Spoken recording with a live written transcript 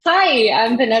Hi,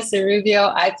 I'm Vanessa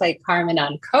Rubio. I play Carmen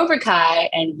on Cobra Kai,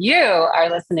 and you are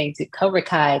listening to Cobra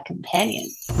Kai Companion.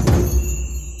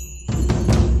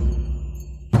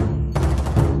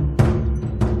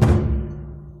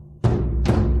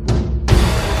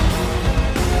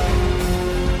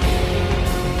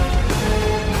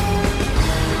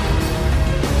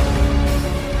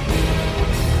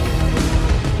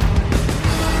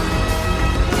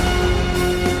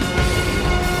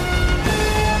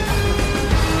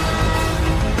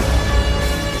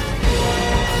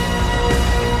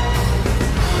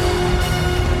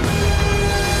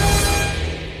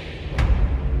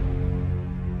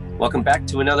 Welcome back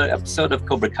to another episode of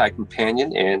Cobra Kai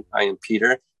Companion, and I am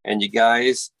Peter. And you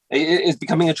guys, it's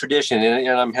becoming a tradition,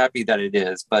 and I'm happy that it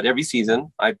is. But every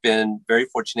season, I've been very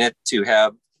fortunate to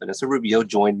have Vanessa Rubio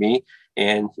join me,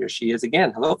 and here she is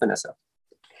again. Hello, Vanessa.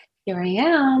 Here I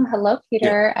am. Hello,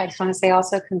 Peter. Yeah. I just want to say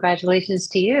also congratulations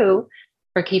to you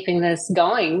for keeping this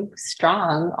going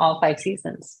strong all 5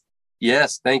 seasons.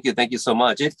 Yes, thank you. Thank you so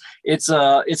much. It's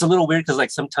a little weird because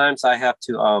like sometimes I have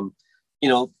to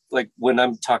like when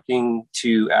I'm talking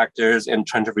to actors and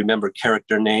trying to remember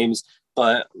character names,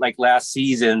 but like last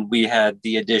season we had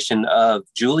the addition of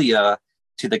Julia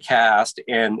to the cast,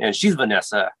 and she's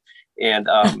Vanessa. And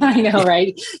I know,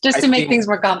 right? Just to make things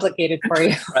more complicated for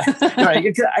you.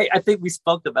 right. I think we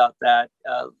spoke about that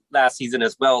last season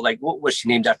as well. Like, what was she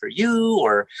named after you,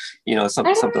 or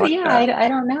something like that? I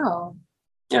don't know.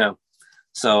 Yeah.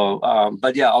 So,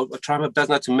 but yeah, I'll try my best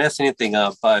not to mess anything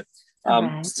up. But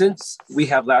since we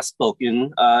have last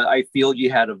spoken, I feel you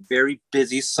had a very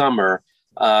busy summer.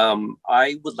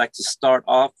 I would like to start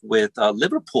off with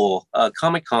Liverpool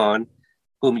Comic-Con,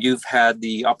 whom you've had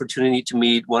the opportunity to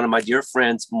meet one of my dear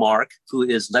friends, Mark, who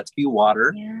is Let's Be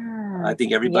Water. Yeah. I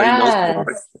think everybody knows Mark.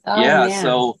 Oh, yeah. Man.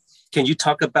 So can you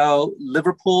talk about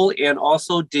Liverpool? And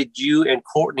also, did you and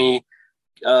Courtney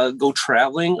go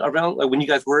traveling around when you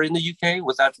guys were in the UK?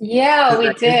 Was that? Yeah,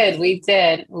 we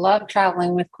did. Love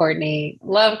traveling with Courtney.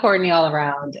 Love Courtney all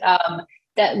around.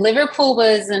 That Liverpool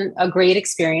was a great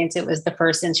experience. It was the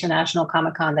first international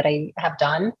Comic-Con that I have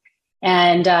done.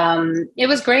 And it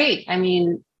was great. I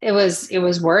mean, it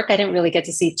was work. I didn't really get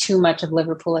to see too much of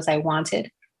Liverpool as I wanted.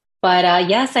 But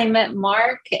yes, I met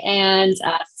Mark and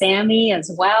Sammy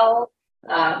as well.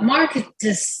 Mark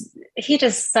he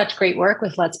does such great work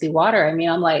with Let's Be Water. I mean,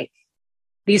 I'm like,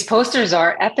 these posters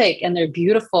are epic and they're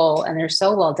beautiful and they're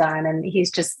so well done. And he's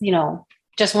just,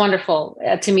 just wonderful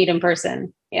to meet in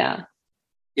person. Yeah.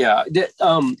 Yeah. I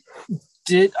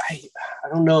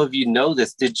don't know if you know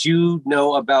this. Did you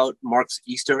know about Mark's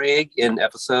Easter egg in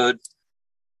episode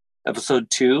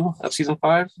 2 of season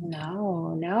 5?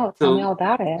 No. Tell me all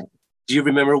about it. Do you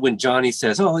remember when Johnny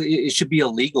says, "Oh, it should be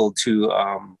illegal to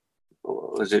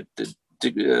was it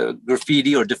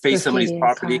graffiti or deface somebody's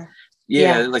property?"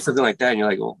 Yeah, like something like that. And you're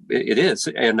like, "Well, it is."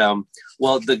 And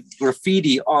well, the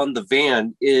graffiti on the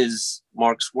van is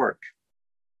Mark's work.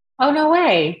 Oh, no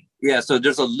way. Yeah, so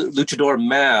there's a luchador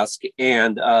mask,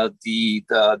 and the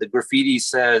graffiti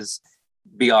says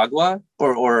 "Biagua"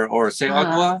 or "Se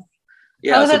agua."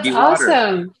 Yeah, that's so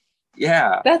awesome.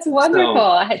 Yeah, that's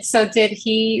wonderful. So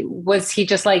was he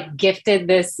just like gifted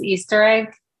this Easter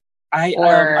egg?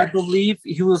 I believe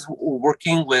he was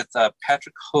working with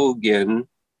Patrick Hogan,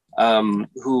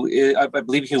 who I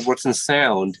believe he works in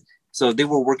sound. So they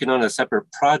were working on a separate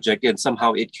project, and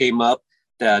somehow it came up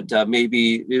that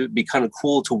maybe it would be kind of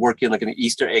cool to work in like an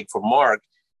Easter egg for Mark.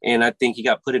 And I think he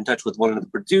got put in touch with one of the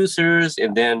producers,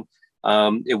 and then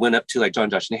it went up to like John,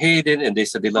 Josh, and Hayden, and they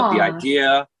said they loved the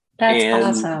idea. That's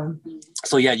awesome.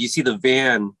 So yeah, you see the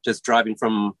van just driving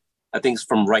from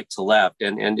right to left,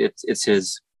 and it's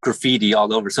his graffiti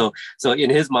all over. So in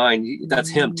his mind, that's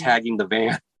him tagging the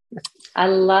van. I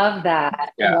love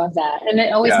that. Yeah. I love that. And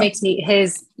it always makes me,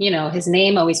 his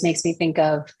name always makes me think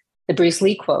of the Bruce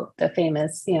Lee quote, the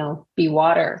famous, "Be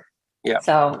water." Yeah.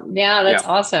 So yeah, that's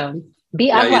awesome.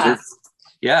 Be agua.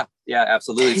 Yeah,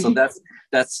 absolutely. So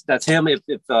that's him. If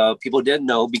people didn't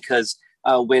know, because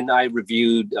when I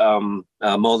reviewed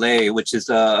Mole, which is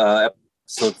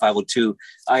episode 502,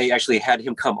 I actually had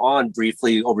him come on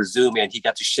briefly over Zoom, and he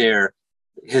got to share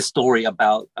his story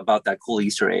about that cool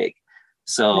Easter egg.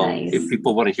 So if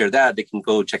people want to hear that, they can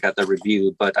go check out the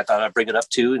review. But I thought I'd bring it up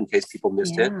too in case people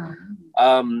missed it.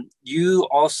 You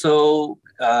also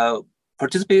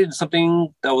participated in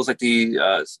something that was like the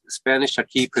Spanish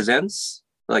Aquí Presents,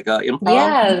 like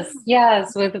improv.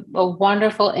 Yes, with a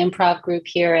wonderful improv group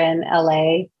here in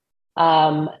LA.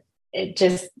 It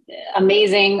just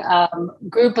amazing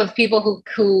group of people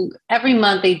who every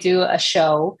month they do a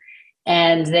show.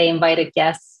 And they invite a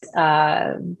guest,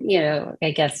 I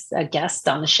guess a guest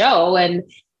on the show. And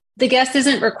the guest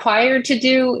isn't required to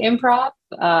do improv,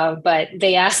 but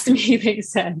they asked me, they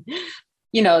said,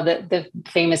 the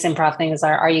famous improv things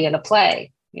are you going to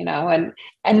play?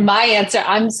 And my answer,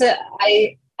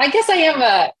 I guess I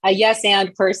am a yes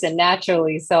and person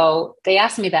naturally. So they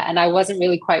asked me that and I wasn't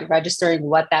really quite registering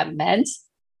what that meant.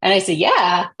 And I said,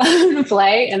 yeah, I'm going to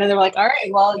play. And then they were like, all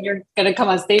right, well, you're going to come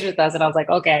on stage with us. And I was like,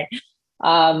 okay.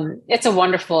 It's a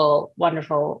wonderful,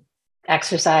 wonderful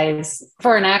exercise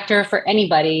for an actor, for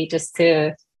anybody, just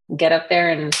to get up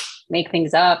there and make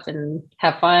things up and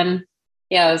have fun.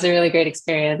 Yeah, it was a really great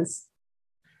experience.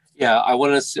 Yeah, I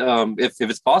want to, if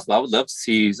it's possible, I would love to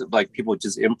see like people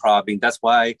just improvising. That's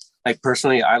why, like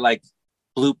personally, I like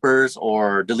bloopers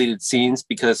or deleted scenes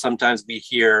because sometimes we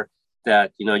hear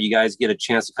that, you guys get a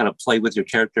chance to kind of play with your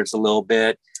characters a little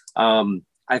bit.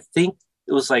 I think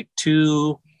it was like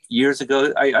 2 years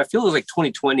ago. I feel it was like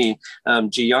 2020.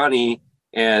 Gianni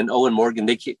and Owen Morgan,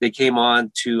 they came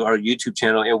on to our YouTube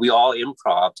channel and we all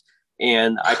improv'd.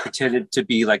 And I pretended to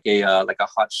be like a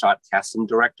hotshot casting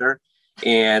director.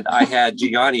 And I had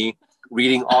Gianni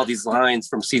reading all these lines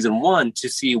from season 1 to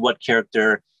see what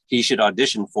character he should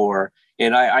audition for.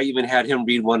 And I even had him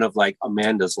read one of like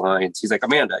Amanda's lines. He's like,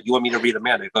 Amanda, you want me to read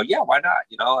Amanda? I go, yeah, why not?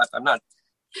 I'm not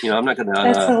going to.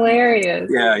 That's hilarious.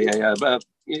 Yeah. But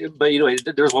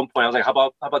there was one point I was like,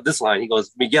 how about this line? He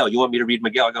goes, Miguel, you want me to read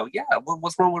Miguel? I go, yeah.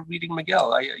 What's wrong with reading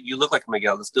Miguel? You look like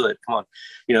Miguel. Let's do it. Come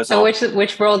on. So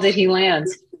which role did he land?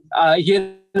 He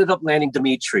ended up landing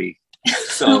Dimitri.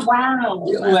 So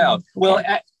wow. Well,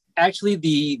 actually,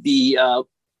 the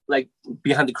like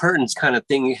behind the curtains kind of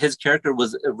thing. His character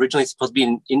was originally supposed to be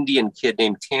an Indian kid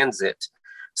named Tanzit.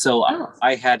 So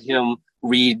I had him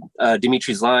read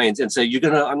Dimitri's lines and say,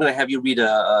 I'm gonna have you read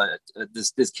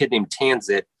this kid named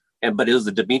Tanzit, but it was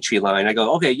a Dimitri line. I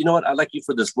go, okay, you know what? I like you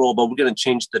for this role, but we're gonna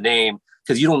change the name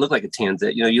because you don't look like a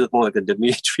Tanzit. You look more like a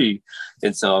Dimitri.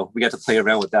 And so we got to play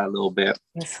around with that a little bit.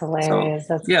 That's hilarious.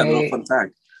 So, That's great. A little fun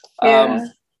fact. Yeah.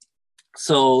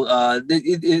 So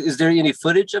is there any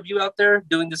footage of you out there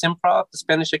doing this improv, the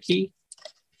Spanish Aquí?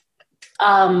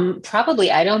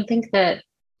 Probably. I don't think that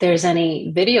there's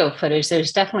any video footage.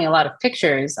 There's definitely a lot of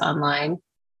pictures online.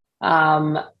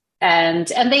 And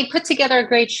they put together a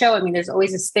great show. I mean, there's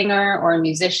always a singer or a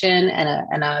musician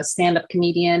and a stand-up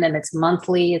comedian, and it's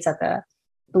monthly. It's at I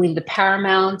believe the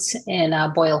Paramount in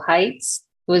Boyle Heights.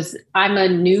 I'm a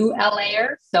new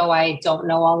LAer, so I don't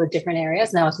know all the different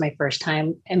areas. Now it's my first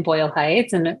time in Boyle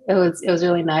Heights, and it was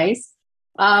really nice.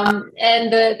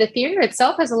 And the theater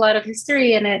itself has a lot of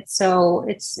history in it, so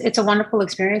it's a wonderful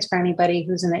experience for anybody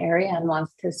who's in the area and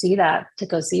wants to see that, to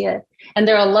go see it. And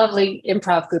they're a lovely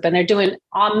improv group, and they're doing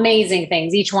amazing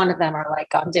things. Each one of them are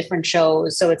like on different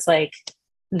shows, so it's like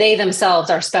they themselves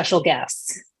are special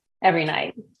guests every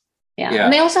night. Yeah.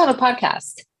 And they also have a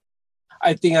podcast.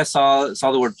 I think I saw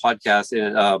the word podcast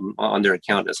on their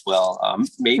account as well.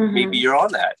 Maybe you're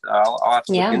on that. I'll have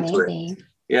to look into it.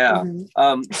 Yeah.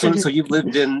 Mm-hmm. So you've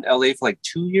lived in LA for like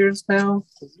 2 years now?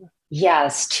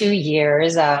 Yes, 2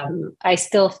 years. I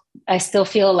still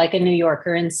feel like a New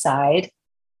Yorker inside,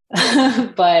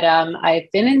 but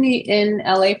I've been in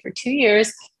LA for 2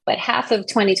 years. But half of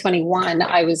 2021,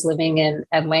 I was living in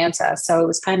Atlanta, so it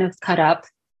was kind of cut up.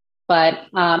 But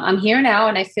I'm here now,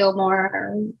 and I feel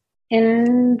more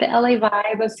in the LA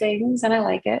vibe of things, and I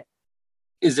like it.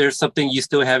 Is there something you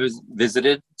still haven't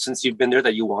visited since you've been there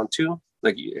that you want to?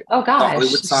 Like, oh gosh,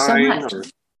 Hollywood sign? So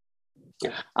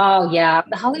yeah. Oh yeah,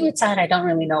 the Hollywood sign. I don't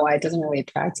really know why it doesn't really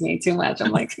attract me too much.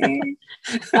 I'm like, I'm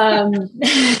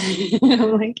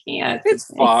like, yeah, it's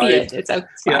fine. It's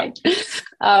fine.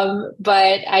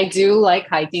 But I do like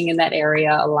hiking in that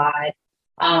area a lot.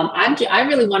 I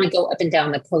really want to go up and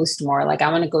down the coast more. Like I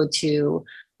want to go to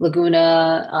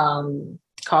Laguna,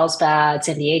 Carlsbad,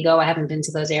 San Diego. I haven't been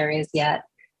to those areas yet.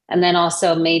 And then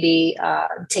also maybe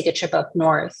take a trip up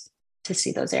north to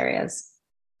see those areas.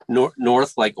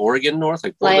 North, like Oregon, north,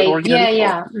 like Portland, Oregon?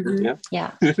 Yeah. Mm-hmm.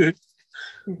 Yeah.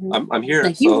 Mm-hmm. I'm here.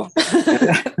 Like so.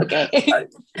 Okay.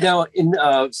 Now in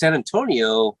San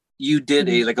Antonio, you did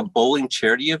a bowling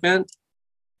charity event.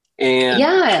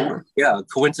 And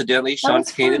coincidentally, Sean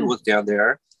Kanan was down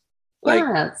there.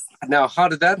 Now, how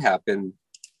did that happen?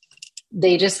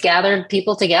 They just gathered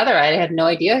people together. I had no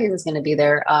idea he was going to be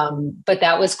there. But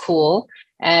that was cool.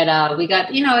 And we got,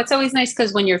 it's always nice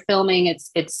because when you're filming,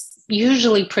 it's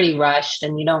usually pretty rushed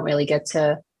and you don't really get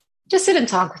to just sit and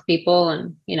talk with people.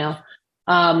 And,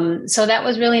 so that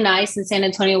was really nice. And San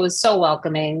Antonio was so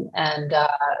welcoming and,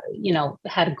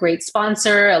 had a great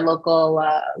sponsor, a local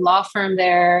law firm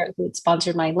there who had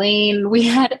sponsored my lane. We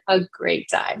had a great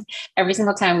time. Every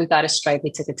single time we got a strike,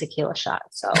 we took a tequila shot.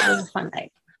 So it was a fun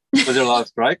night. Was there a lot of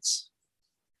strikes?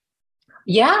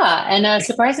 Yeah, and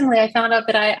surprisingly, I found out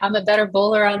that I'm a better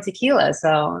bowler on tequila.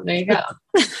 So there you go.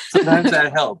 Sometimes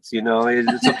that helps,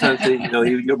 sometimes,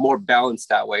 you're more balanced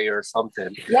that way or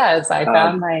something. Yes, I Um,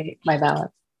 found my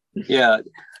balance. yeah.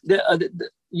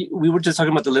 We were just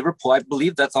talking about the Liverpool. I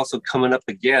believe that's also coming up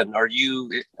again. Have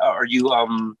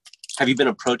you been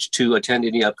approached to attend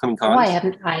any upcoming Oh,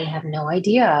 cons? I have no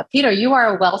idea. Peter, you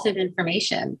are a wealth of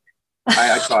information.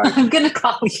 I try. I'm gonna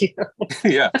call you.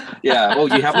 Yeah. Yeah. Well,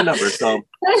 you have a number. So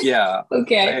yeah.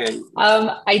 Okay.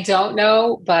 I, I don't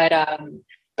know, but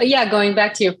yeah, going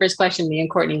back to your first question, me and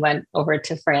Courtney went over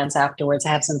to France afterwards. I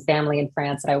have some family in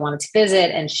France that I wanted to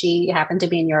visit, and she happened to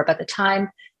be in Europe at the time.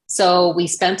 So we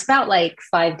spent about like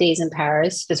 5 days in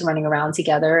Paris, just running around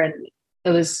together, and it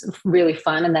was really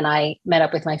fun. And then I met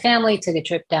up with my family, took a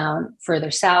trip down further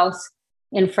south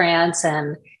in France,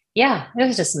 and yeah, it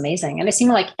was just amazing. And it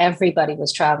seemed like everybody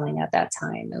was traveling at that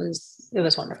time. It was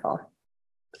wonderful.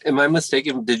 am I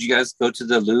mistaken? Did you guys go to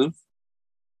the Louvre?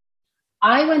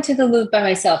 I went to the Louvre by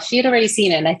myself. She had already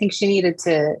seen it, and I think she needed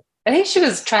to. I think she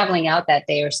was traveling out that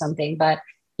day or something. But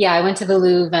yeah, I went to the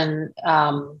Louvre,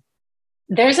 and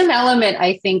there's an element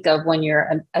I think of when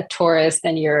you're a tourist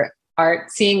and you're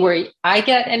art seeing where I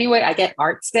get anyway. I get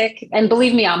art sick, and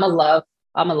believe me, I'm a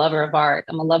lover of art.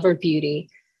 I'm a lover of beauty,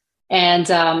 and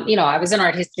I was an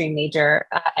art history major,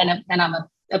 and I'm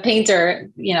a painter.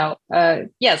 Yes,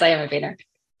 I am a painter,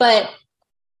 but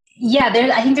yeah,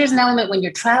 I think there's an element when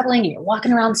you're traveling and you're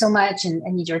walking around so much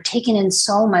and you're taking in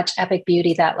so much epic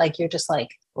beauty that like you're just like,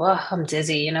 well, I'm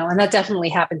dizzy. And that definitely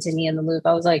happened to me in the Louvre.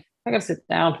 I was like, I gotta sit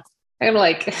down. I gotta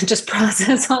like just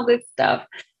process all this stuff.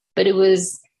 But it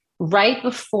was right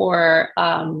before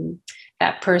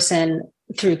that person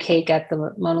threw cake at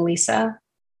the Mona Lisa.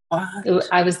 What?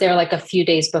 I was there like a few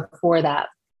days before that.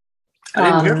 I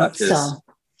didn't hear about this. So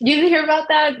you didn't hear about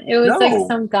that? It was like No.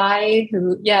 some guy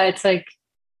who, yeah, it's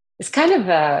kind of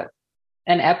an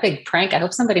epic prank. I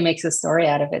hope somebody makes a story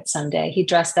out of it someday. He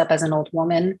dressed up as an old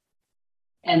woman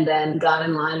and then got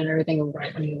in line and everything.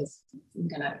 Right when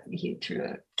he threw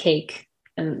a cake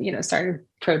and started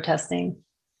protesting.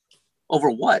 Over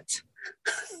what?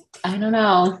 I don't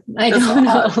know. I That's don't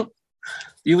odd. know.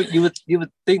 You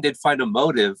would think they'd find a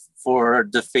motive for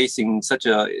defacing such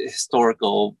a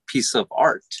historical piece of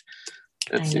art.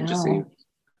 I That's interesting. know.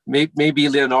 Maybe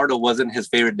Leonardo wasn't his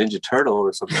favorite Ninja Turtle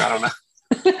or something. I don't know.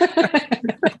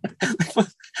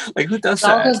 Like who does It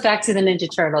all that? goes back to the Ninja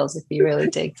Turtles if you really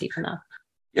dig deep enough.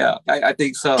 Yeah, I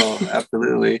think so.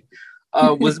 Absolutely.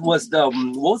 What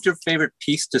was your favorite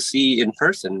piece to see in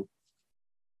person?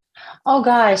 Oh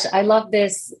gosh, I love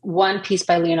this one piece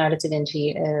by Leonardo da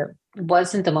Vinci. It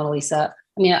wasn't the Mona Lisa.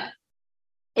 I mean,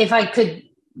 if I could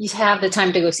have the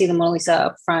time to go see the Mona Lisa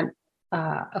up front,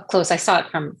 up close, I saw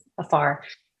it from afar.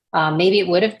 Maybe it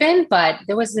would have been, but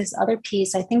there was this other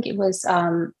piece. I think it was,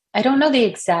 I don't know the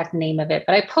exact name of it,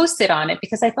 but I posted on it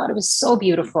because I thought it was so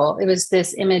beautiful. It was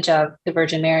this image of the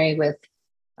Virgin Mary with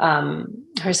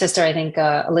her sister, I think,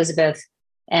 Elizabeth,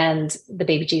 and the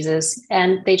baby Jesus.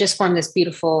 And they just formed this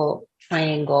beautiful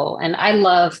triangle. And I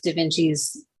love Da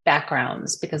Vinci's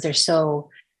backgrounds because they're so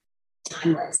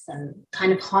timeless and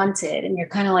kind of haunted. And you're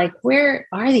kind of like, where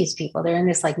are these people? They're in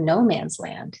this like no man's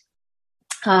land.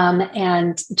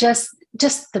 And just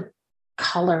the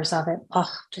colors of it,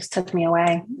 oh, just took me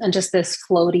away. And just this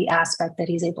floaty aspect that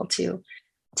he's able to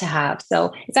have.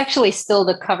 So it's actually still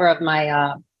the cover of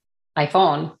my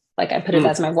iPhone. Like I put it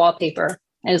as my wallpaper.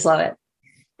 I just love it.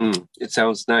 It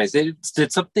sounds nice.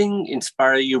 Did something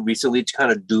inspire you recently to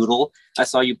kind of doodle? I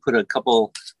saw you put a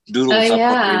couple doodles up on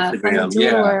Yeah, I'm a Instagram.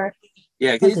 Yeah, doodler.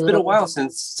 yeah. A It's been a while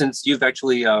doodler. since you've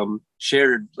actually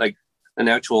shared like an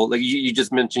actual like you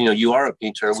just mentioned. You are a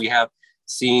painter. We have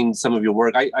seen some of your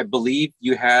work. I believe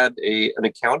you had an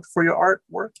account for your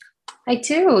artwork. I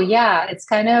do. Yeah. It's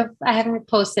kind of, I haven't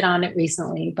posted on it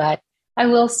recently, but I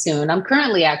will soon. I'm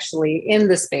currently actually in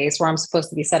the space where I'm supposed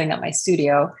to be setting up my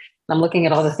studio. I'm looking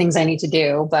at all the things I need to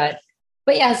do, but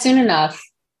yeah, soon enough,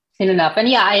 soon enough. And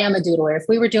yeah, I am a doodler. If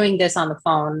we were doing this on the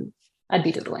phone, I'd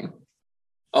be doodling.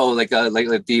 Oh, like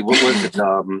the what was it?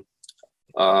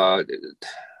 Uh,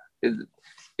 it,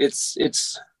 it's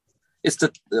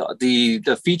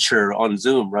the feature on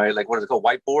Zoom, right? Like what is it called?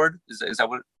 Whiteboard? Is that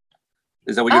what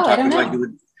you're Oh, I don't talking about? You know.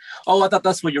 would. Oh, I thought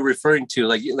that's what you're referring to.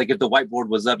 Like if the whiteboard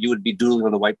was up, you would be doodling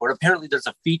on the whiteboard. Apparently, there's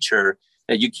a feature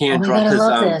that you Oh can my draw God, I because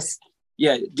love this.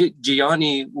 yeah,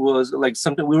 Gianni was like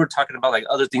something we were talking about, like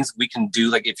other things we can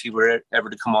do. Like if he were ever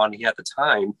to come on, he had the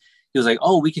time. He was like,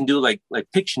 "Oh, we can do like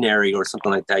Pictionary or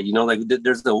something like that." Like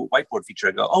there's the whiteboard feature.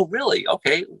 I go, "Oh, really?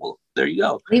 Okay, well, there you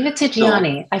go." Leave it to So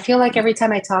Gianni. I feel like every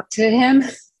time I talk to him,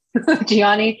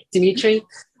 Gianni, Dimitri,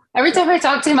 Every time I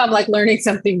talk to him, I'm like learning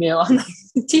something new. I'm like,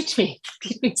 teach me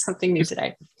something new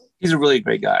today. He's a really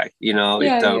great guy. Yeah, he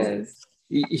is.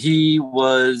 He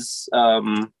was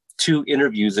 2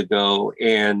 interviews ago,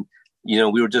 and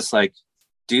we were just like,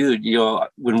 dude,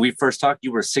 when we first talked,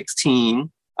 you were 16.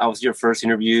 I was your first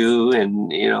interview,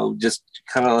 and just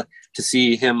kind of to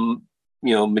see him,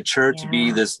 mature to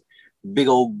be this big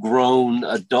old grown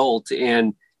adult.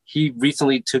 And he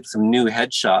recently took some new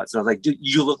headshots. And I was like, dude,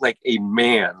 you look like a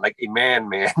man, man,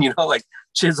 like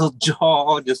chiseled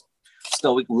jaw, just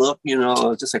stoic look,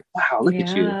 just like, wow, look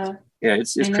at you. Yeah,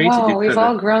 it's crazy. We've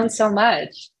all grown so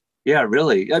much. Yeah,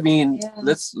 really. I mean,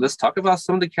 let's talk about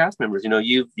some of the cast members.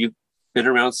 You've been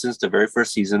around since the very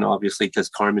first season, obviously, because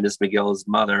Carmen is Miguel's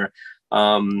mother.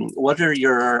 What are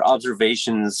your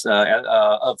observations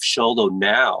of Xolo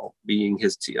now being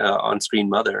his on-screen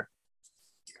mother?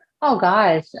 Oh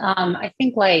gosh, I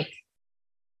think like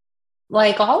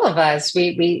all of us,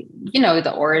 we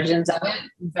the origins of it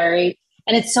very,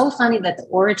 and it's so funny that the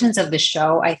origins of the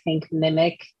show I think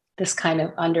mimic this kind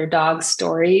of underdog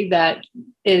story that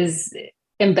is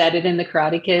embedded in the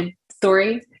Karate Kid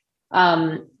story.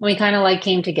 We kind of like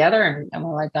came together and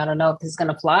we're like, I don't know if this is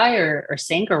going to fly or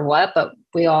sink or what, but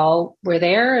we all were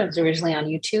there. It was originally on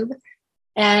YouTube,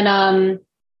 and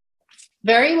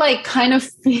very like kind of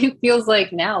feels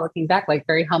like now looking back, like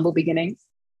very humble beginnings.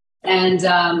 And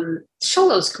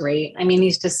Xolo's great. I mean,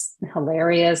 he's just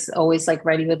hilarious, always like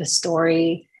ready with a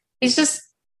story. He's just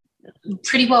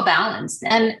pretty well balanced.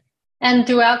 And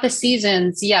throughout the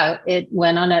seasons, it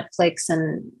went on Netflix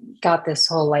and got this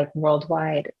whole like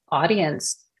worldwide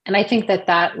audience. And I think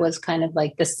that was kind of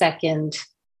like the second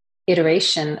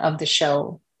iteration of the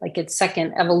show, like its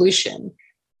second evolution.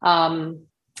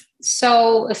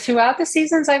 So throughout the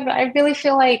seasons, I really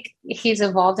feel like he's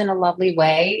evolved in a lovely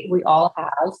way. We all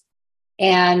have.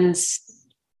 And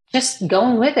just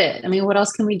going with it. I mean, what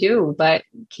else can we do but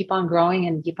keep on growing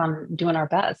and keep on doing our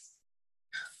best?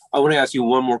 I want to ask you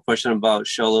one more question about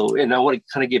Xolo, and I want to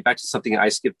kind of get back to something I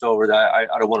skipped over that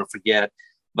I don't want to forget.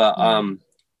 But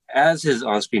as his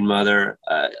on-screen mother,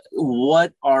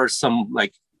 what are some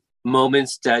like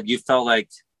moments that you felt like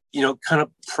kind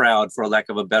of proud, for lack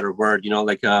of a better word,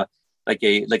 like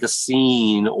a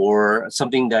scene or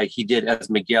something that he did as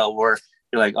Miguel, where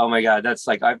you're like, oh my God, that's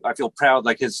like, I feel proud,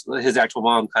 like his actual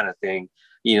mom kind of thing,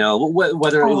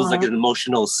 whether it was like an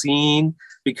emotional scene,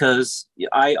 because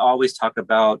I always talk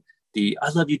about I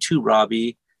love you too,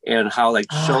 Robbie, and how like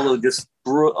Xolo just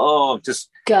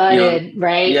gutted,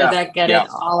 right? Yeah, that gutted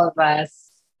all of us.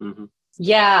 Mm-hmm.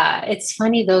 Yeah, it's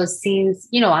funny, those scenes,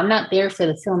 I'm not there for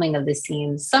the filming of the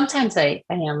scenes. Sometimes I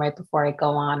am right before I go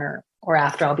on or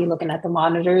after. I'll be looking at the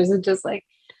monitors and just like,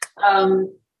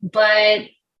 but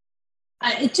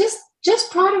I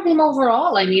just proud of him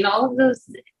overall. I mean, all of those,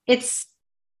 it's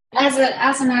as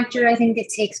an actor, I think it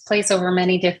takes place over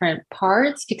many different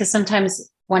parts, because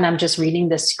sometimes when I'm just reading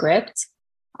the script,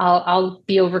 I'll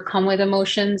be overcome with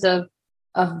emotions of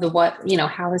the what,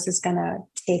 how is this gonna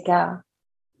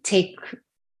take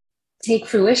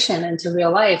fruition into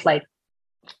real life, like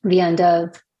the end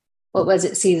of, what was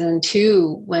it, season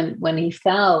 2, when he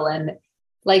fell, and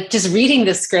like just reading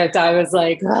the script, I was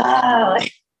like,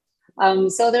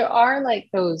 so there are like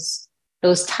those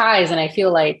ties, and I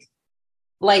feel like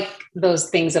those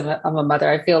things of a mother,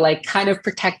 I feel like kind of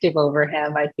protective over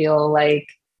him. I feel like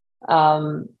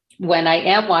when I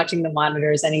am watching the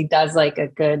monitors and he does like a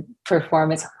good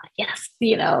performance, I'm like, yes,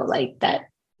 like that,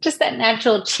 just that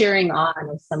natural cheering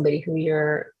on of somebody who is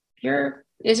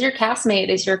your castmate,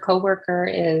 is your coworker,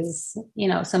 is,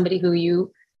 somebody who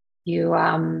you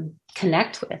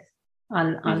connect with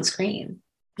on screen.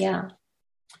 Yeah.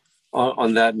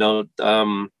 On that note,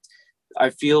 I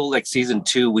feel like season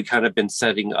 2, we kind of been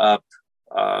setting up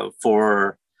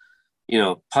for,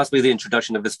 possibly the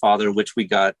introduction of his father, which we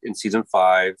got in season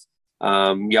 5.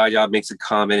 Yaya makes a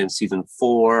comment in season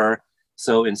 4.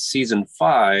 So in season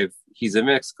 5, he's in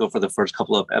Mexico for the first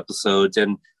couple of episodes.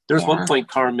 And there's one point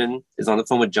Carmen is on the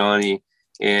phone with Johnny,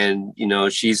 and,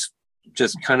 she's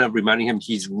just kind of reminding him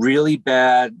he's really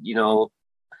bad,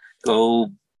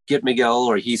 go get Miguel,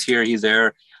 or he's here, he's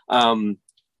there. I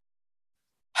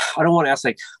don't want to ask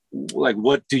like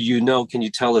what do you know? Can you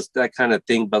tell us that kind of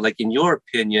thing? But like, in your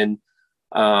opinion,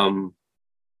 because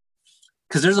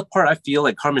there's a part I feel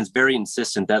like Carmen's very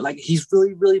insistent that like he's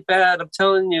really, really bad. I'm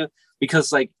telling you,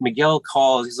 because like Miguel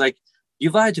calls, he's like, you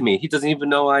lied to me. He doesn't even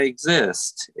know I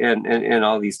exist, and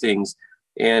all these things.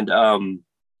 And I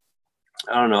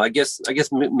don't know. I guess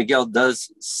Miguel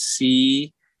does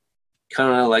see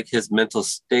kind of like his mental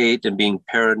state and being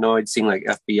paranoid, seeing like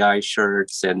FBI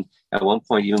shirts, and at one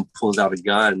point even pulls out a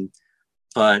gun.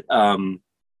 But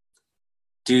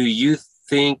do you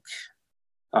think?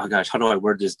 Oh gosh, how do I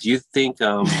word this? Do you think?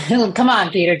 Come on,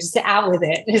 Peter, just out with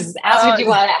it. Just ask what you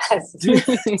want to ask.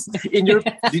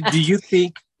 Do you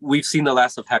think we've seen the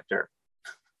last of Hector?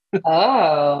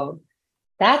 Oh,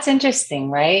 that's interesting,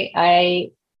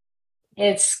 right?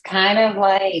 It's kind of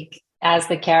like as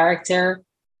the character,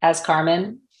 as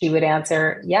Carmen, she would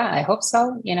answer, yeah, I hope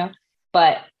so,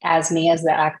 But as me, as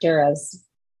the actor, as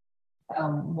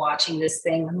watching this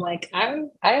thing, I'm like, I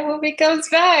hope he comes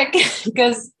back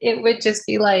because it would just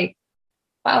be like,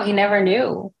 wow, he never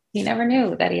knew. He never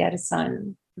knew that he had a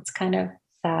son. It's kind of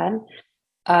sad.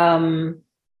 And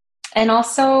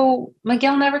also,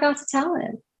 Miguel never got to tell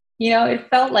him. It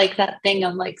felt like that thing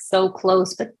of like so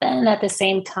close, but then at the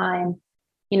same time,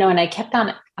 and I kept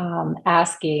on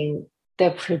asking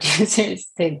the producers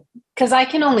because I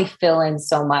can only fill in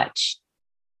so much.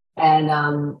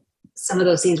 And some of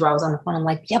those scenes where I was on the phone, I'm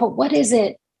like, yeah, but what is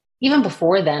it? Even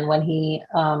before then, when he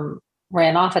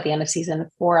ran off at the end of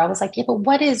season 4, I was like, yeah, but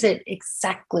what is it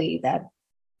exactly that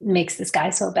makes this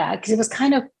guy so bad? Because it was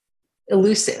kind of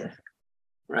elusive.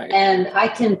 Right. And I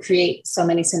can create so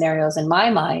many scenarios in my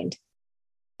mind,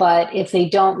 but if they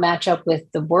don't match up with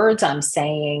the words I'm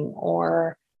saying,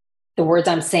 or the words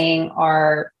I'm saying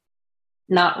are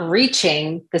not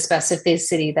reaching the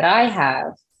specificity that I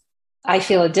have, I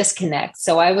feel a disconnect.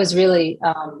 So I was really,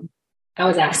 I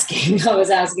was asking, I was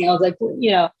like,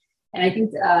 and I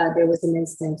think there was an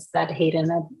instance that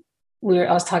Hayden, I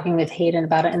was talking with Hayden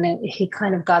about it, and then he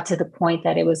kind of got to the point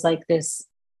that it was like this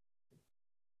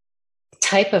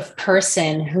type of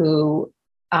person who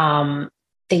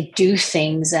they do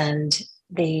things and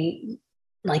they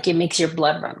like it makes your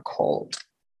blood run cold.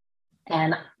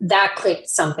 And that clicked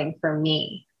something for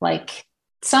me. Like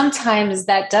sometimes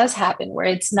that does happen where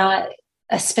it's not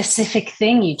a specific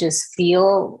thing. You just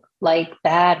feel like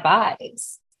bad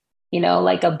vibes,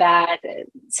 like a bad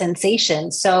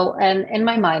sensation. So, and in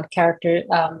my mind, character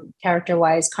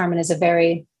wise, Carmen is a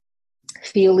very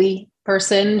feely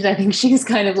person. I think she's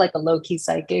kind of like a low-key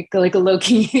psychic, like a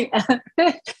low-key.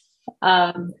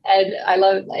 And I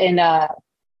love in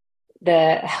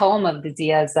the helm of the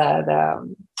Diaz,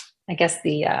 I guess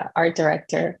the art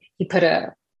director, he put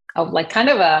a like kind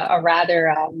of a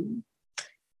rather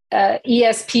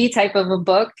ESP type of a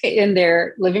book in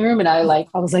their living room. And I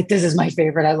was like, this is my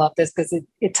favorite. I love this because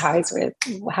it ties with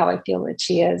how I feel that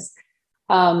she is.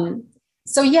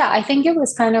 So yeah, I think it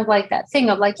was kind of like that thing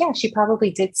of like, yeah, she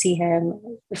probably did see him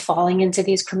falling into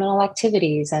these criminal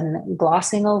activities and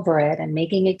glossing over it and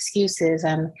making excuses,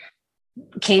 and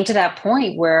came to that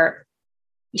point where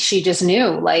she just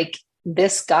knew like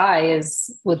this guy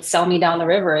would sell me down the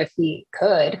river if he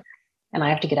could, and I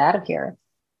have to get out of here.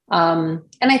 And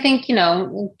I think,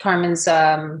 Carmen's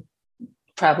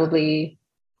probably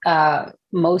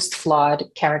most flawed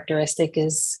characteristic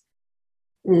is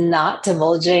not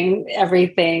divulging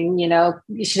everything.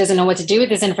 She doesn't know what to do with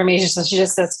this information, so she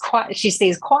just says quiet. She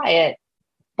stays quiet.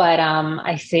 But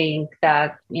I think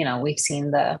that we've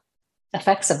seen the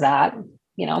effects of that.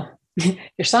 Your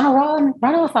son will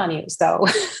run off on you. So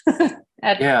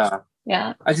yeah.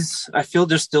 I feel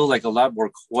there's still like a lot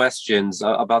more questions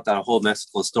about that whole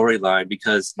Mexico storyline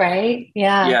because right,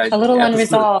 yeah, a little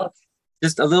unresolved.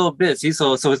 Just a little bit. See,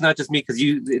 so it's not just me because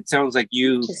it sounds like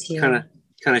you kind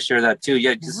of share that too.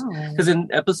 Yeah, just because in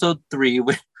episode 3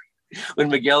 when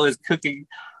Miguel is cooking,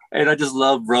 and I just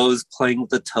love Rose playing with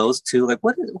the toast too. Like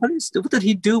what did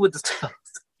he do with the toast?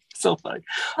 So funny.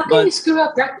 How can you screw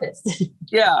up breakfast?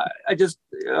 Yeah,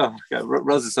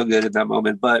 Rose is so good in that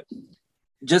moment. But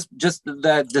just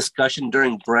that discussion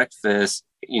during breakfast,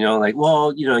 like,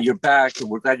 well, you're back and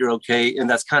we're glad you're okay, and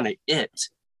that's kind of it.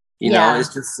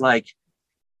 It's just like.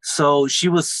 So she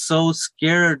was so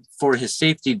scared for his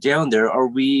safety down there.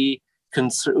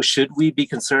 Should we be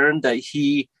concerned that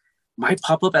he might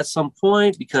pop up at some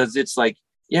point? Because it's like,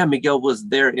 yeah, Miguel was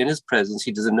there in his presence.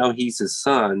 He doesn't know he's his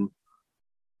son.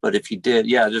 But if he did,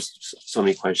 yeah, there's so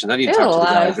many questions. I need to talk to the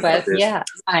guys about this. Yeah,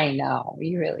 I know.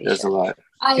 You really There's should. A lot.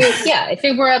 If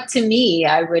it were up to me,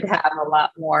 I would have a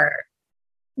lot more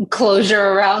closure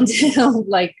around it.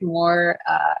 Like more,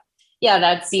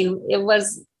 that scene, it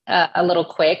was a little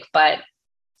quick, but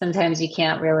sometimes you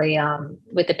can't really,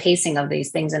 with the pacing of these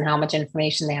things and how much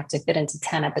information they have to fit into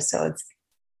 10 episodes.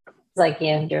 It's like,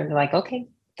 you're like, okay,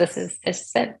 this is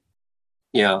it.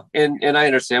 Yeah. And I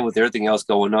understand with everything else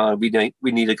going on, we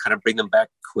need to kind of bring them back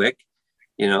quick,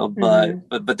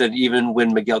 but then even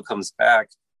when Miguel comes back,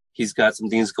 he's got some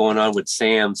things going on with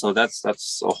Sam. So that's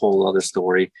a whole other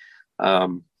story.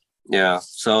 Yeah.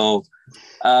 So,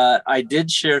 I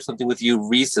did share something with you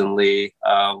recently,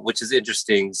 which is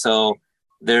interesting. So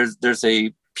there's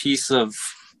a piece of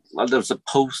there was a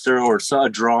poster or a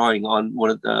drawing on one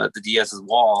of the DS's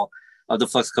wall of the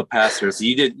flux capacitor. So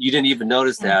you didn't even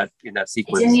notice that in that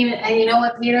sequence. I didn't even, and you know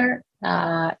what, Peter?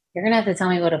 You're gonna have to tell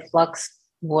me what a flux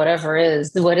whatever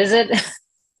is. What is it?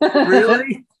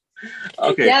 Really?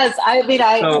 Okay. Yes, I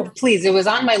mean, please. It was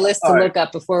on my list to look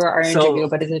up before our interview,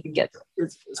 but I didn't get to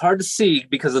it. It's hard to see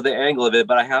because of the angle of it,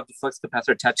 but I have the flux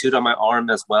capacitor tattooed on my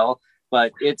arm as well.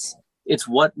 But it's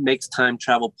what makes time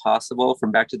travel possible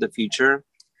from Back to the Future,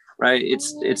 right?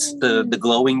 It's the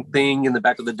glowing thing in the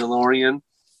back of the DeLorean.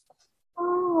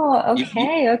 Oh,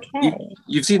 okay.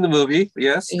 You've seen the movie,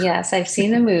 yes? Yes, I've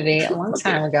seen the movie a long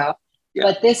time ago. Yeah.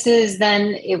 But this is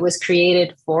then it was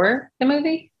created for the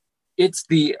movie? It's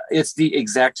the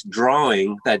exact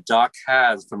drawing that Doc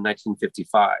has from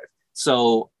 1955.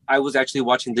 So I was actually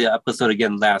watching the episode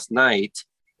again last night,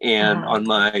 and on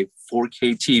my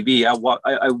 4K TV, I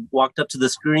walked up to the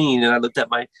screen and I looked at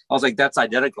I was like, that's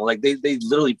identical. Like they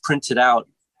literally printed out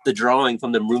the drawing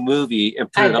from the movie and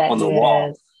put it up on the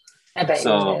wall. I bet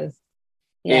it is.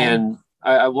 Yeah. And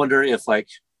I wonder if like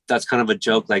that's kind of a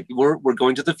joke. Like we're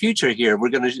going to the future here. We're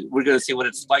gonna see what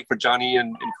it's like for Johnny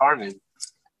and Carmen.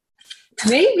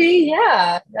 Maybe,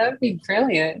 yeah, that would be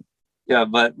brilliant. Yeah,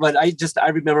 but I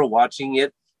remember watching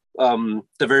it the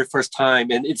very first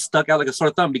time, and it stuck out like a sore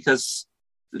thumb because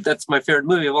that's my favorite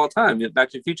movie of all time,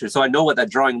 Back to the Future. So I know what that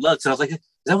drawing looks, and I was like, is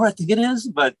that what I think it is?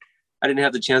 But I didn't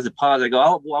have the chance to pause. I go,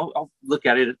 I'll look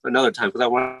at it another time because I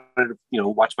wanted to,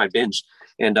 watch my binge.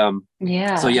 And so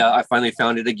I finally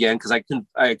found it again because I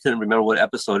couldn't remember what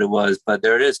episode it was, but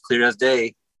there it is, clear as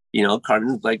day.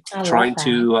 Carmen's like trying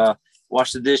to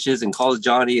wash the dishes and calls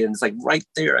Johnny, and it's like right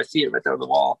there. I see it right there on the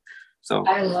wall. So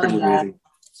I love pretty amazing.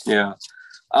 Yeah.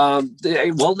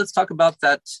 Well, let's talk about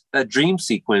that dream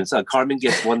sequence. Carmen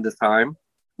gets one this time.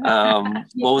 What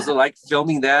was it like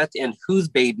filming that, and whose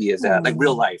baby is that? Like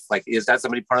real life? Like is that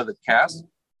somebody part of the cast?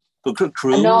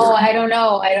 Crew? No, I don't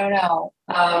know. I don't know.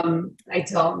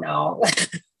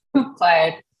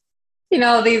 But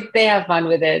they have fun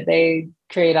with it. They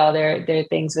create all their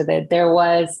things with it. There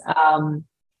was a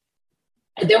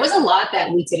lot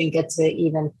that we didn't get to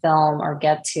even film or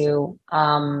get to,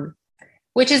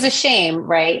 which is a shame,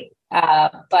 right?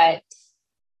 But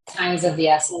time's of the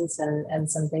essence, and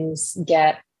some things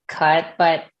get cut.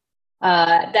 But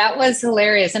that was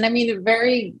hilarious. And I mean,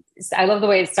 I love the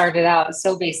way it started out. It's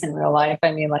so based in real life.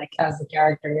 I mean, like as a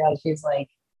character, she's like,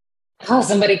 oh,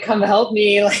 somebody come help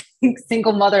me. Like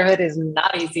single motherhood is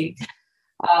not easy.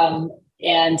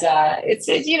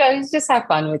 It's just have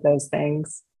fun with those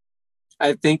things.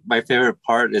 I think my favorite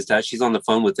part is that she's on the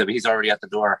phone with him. He's already at the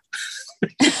door.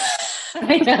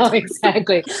 I know,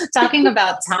 exactly. Talking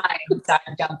about time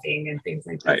jumping and things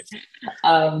like that.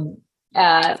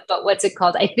 Right. But what's it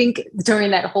called? I think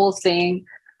during that whole thing,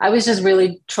 I was just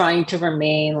really trying to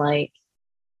remain like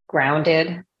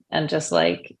grounded and just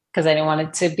like, because I didn't want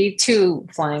it to be too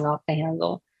flying off the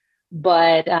handle.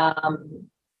 But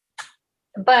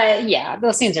yeah,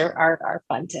 those scenes are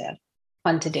fun to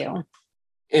do.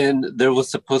 And there was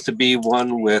supposed to be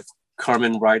one with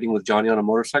Carmen riding with Johnny on a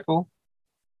motorcycle?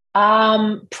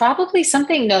 Probably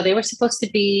something. No, they were supposed to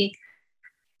be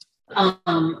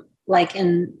like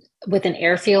with an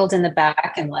airfield in the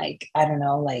back, and like, I don't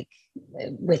know, like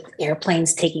with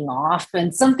airplanes taking off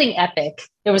and something epic.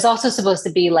 There was also supposed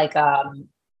to be like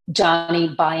Johnny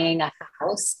buying a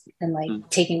house and like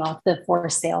taking off the for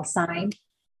sale sign.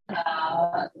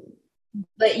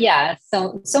 But yeah,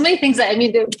 so many things that, I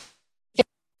mean,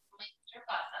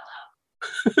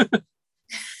 can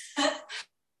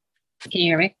you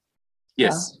hear me?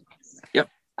 Yes. Yep.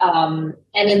 And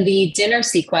in the dinner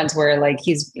sequence where like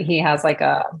he has like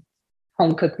a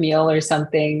home cooked meal or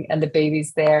something, and the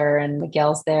baby's there and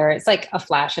Miguel's there, it's like a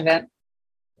flash of it.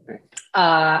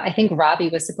 I think Robbie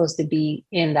was supposed to be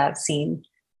in that scene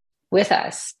with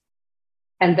us,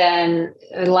 and then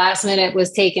the last minute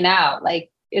was taken out. Like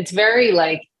it's very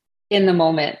like in the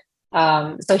moment.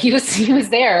 So he was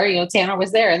there, Tanner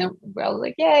was there, and then I was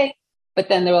like, yay. But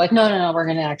then they were like, no, we're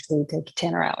going to actually take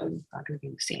Tanner out. He's not going to be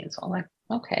in the scene. So I'm like,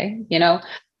 okay,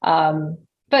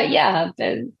 but yeah.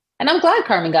 And I'm glad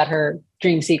Carmen got her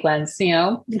dream sequence, to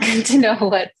know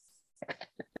what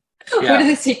are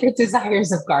the secret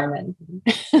desires of Carmen.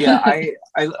 Yeah,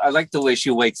 I like the way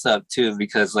she wakes up too,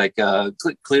 because like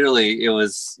clearly it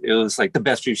was like the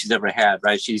best dream she's ever had,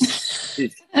 right?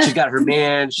 She's got her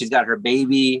man, she's got her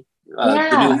baby,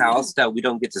 the new house that we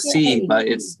don't get to see, but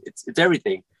it's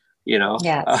everything.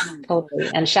 Yeah,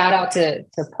 totally. And shout out to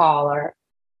Paul,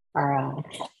 our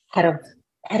head of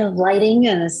lighting,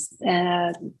 and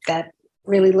that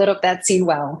really lit up that scene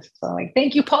well. So like,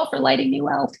 thank you, Paul, for lighting me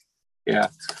well. Yeah.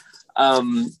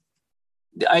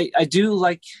 I do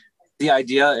like the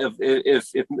idea of if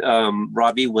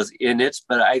Robbie was in it,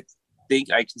 but I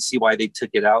think I can see why they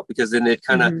took it out, because then it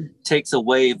kind of takes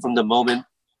away from the moment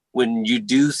when you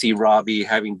do see Robbie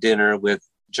having dinner with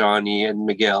Johnny and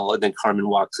Miguel, and then Carmen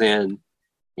walks in,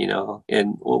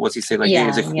 and what's he say? Like, hey,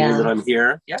 is it cool that I'm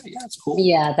here? Yeah, it's cool.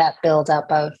 Yeah, that build up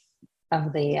of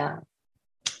the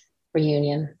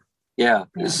reunion. Yeah.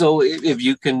 So if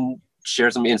you can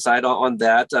share some insight on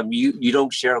that, you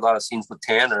don't share a lot of scenes with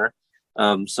Tanner,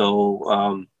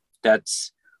 so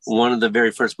that's one of the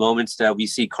very first moments that we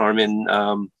see Carmen,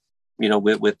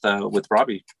 with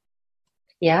Robbie.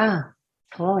 Yeah,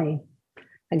 totally.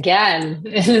 Again,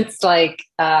 it's like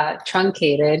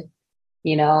truncated.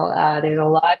 There's a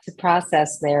lot to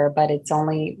process there, but it's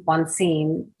only one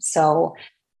scene. So,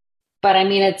 but I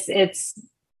mean,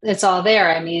 it's all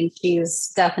there. I mean,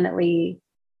 she's definitely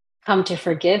come to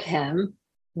forgive him,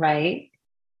 right?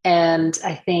 And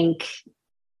I think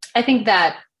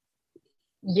that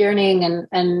yearning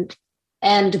and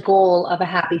end goal of a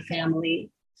happy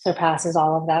family surpasses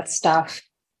all of that stuff.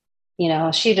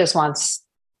 She just wants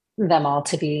them all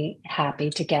to be happy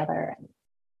together.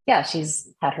 Yeah, she's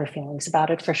had her feelings about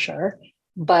it for sure.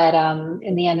 But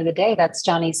in the end of the day, that's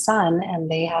Johnny's son, and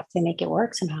they have to make it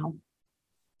work somehow.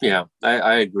 Yeah,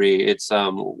 I agree. It's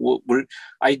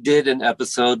I did an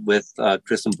episode with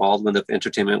Kristen Baldwin of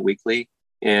Entertainment Weekly,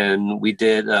 and we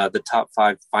did the top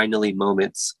 5 finally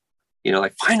moments.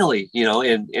 Like finally,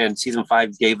 and season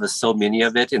 5 gave us so many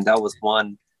of it, and that was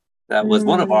one. That was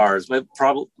one of ours, but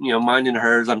probably, mine and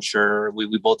hers, I'm sure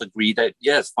we both agreed that,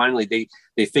 yes, finally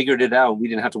they figured it out. We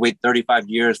didn't have to wait 35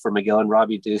 years for Miguel and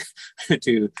Robbie to come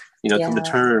to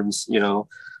terms,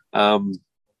 I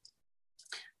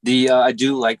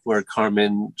do like where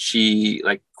Carmen, she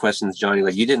like questions Johnny,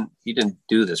 like, you didn't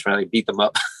do this, right? Like, beat them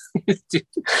up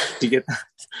to get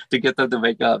them to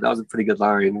make up. That was a pretty good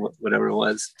line, whatever it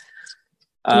was.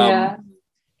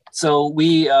 So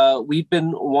we've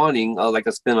been wanting like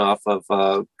a spinoff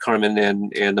of Carmen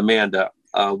and Amanda.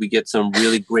 We get some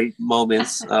really great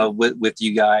moments with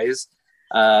you guys.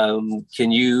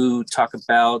 Can you talk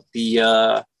about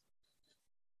the?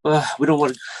 We don't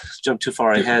want to jump too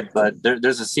far ahead, but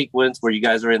there's a sequence where you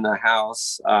guys are in the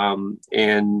house,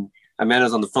 and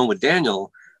Amanda's on the phone with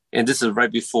Daniel, and this is right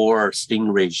before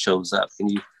Stingray shows up. Can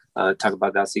you talk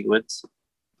about that sequence?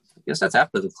 I guess that's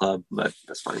after the club, but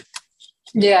that's fine.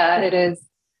 Yeah, it is.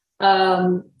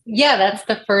 That's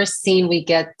the first scene we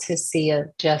get to see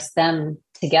of just them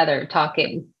together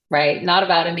talking, right? Not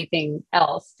about anything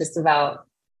else, just about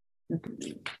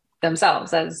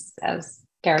themselves as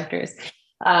characters.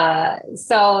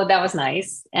 So that was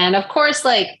nice. And of course,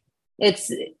 like,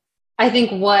 I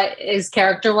think what is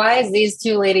character-wise, these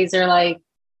two ladies are like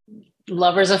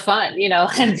lovers of fun,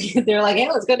 and they're like, hey,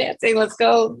 let's go dancing, let's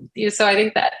go. So I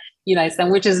think that unites them,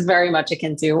 which is very much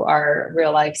akin to our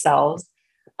real life selves.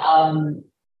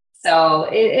 So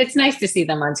it's nice to see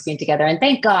them on screen together. And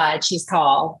thank God she's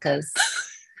tall, because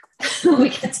we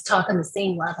get to talk on the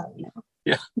same level,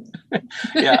 Yeah.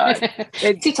 Yeah.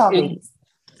 Two tall ladies.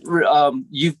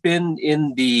 You've been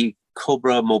in the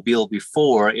Cobra Mobile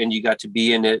before, and you got to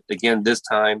be in it again this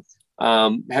time.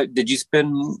 Did you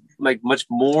spend like much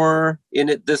more in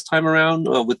it this time around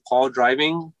with Paul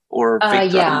driving, or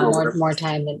fake driving? More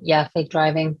time than fake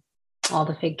driving, all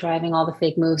the fake driving, all the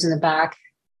fake moves in the back.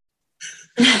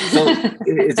 So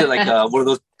is it like one of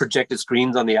those projected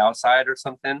screens on the outside or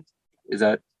something? Is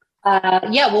that?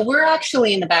 Well, we're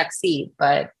actually in the back seat,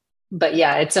 but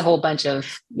yeah, it's a whole bunch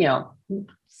of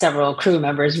several crew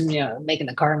members making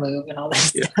the car move and all that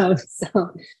stuff.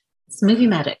 So it's movie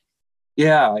magic.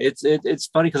 Yeah, it's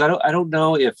funny because I don't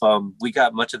know if we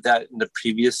got much of that in the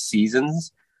previous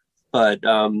seasons, but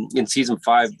in season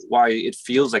 5, why it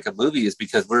feels like a movie is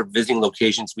because we're visiting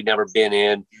locations we've never been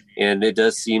in, and it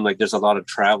does seem like there's a lot of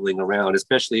traveling around,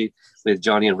 especially with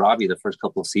Johnny and Robbie the first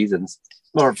couple of seasons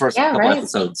or first couple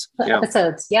episodes.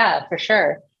 Episodes, yeah, for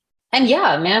sure. And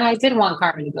yeah, man, I did want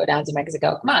Carmen to go down to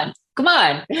Mexico. Come on.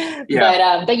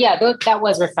 Yeah. But yeah, that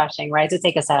was refreshing, right? To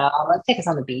take us out, take us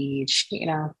on the beach, it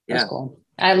was cool.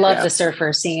 I love the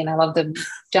surfer scene. I love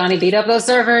Johnny beat up those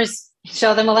surfers,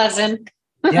 show them a lesson.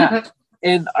 Yeah.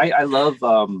 And I love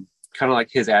kind of like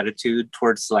his attitude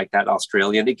towards like that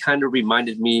Australian. It kind of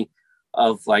reminded me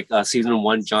of like season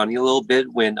 1 Johnny a little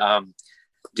bit, when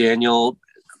Daniel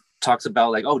talks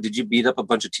about like, oh, did you beat up a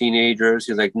bunch of teenagers?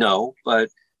 He's like, no, but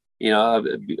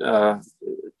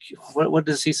what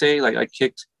does he say? Like, I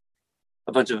kicked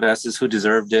a bunch of asses who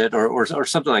deserved it, or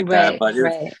something like that. But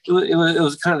it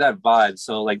was kind of that vibe.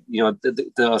 So like, the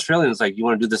Australians like, you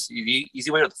want to do this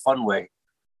easy way or the fun way?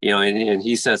 And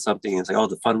he says something, and it's like, oh,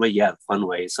 the fun way. Yeah, the fun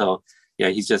way. So yeah,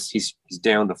 he's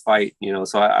down to fight,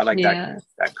 so I like that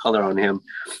color on him.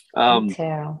 Me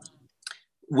too.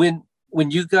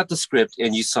 When you got the script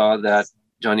and you saw that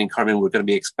Johnny and Carmen were going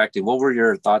to be expected, what were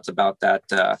your thoughts about that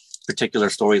particular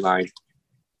storyline?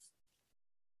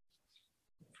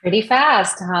 Pretty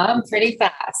fast, huh? Pretty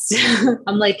fast.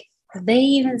 I'm like, have they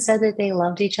even said that they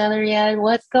loved each other yet?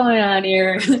 What's going on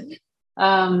here?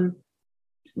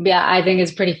 Yeah, I think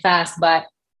it's pretty fast, but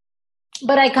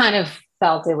I kind of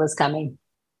felt it was coming.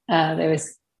 There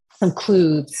was some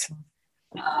clues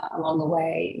along the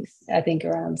way. I think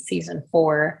around season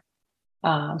 4,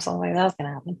 something like that was going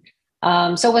to happen.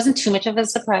 So it wasn't too much of a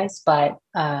surprise, but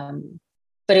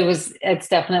it's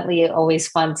definitely always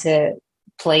fun to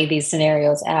play these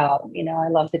scenarios out. I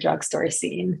love the drugstore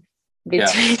scene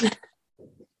between. Yeah.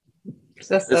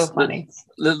 That's so funny.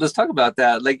 Let's talk about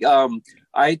that. Like,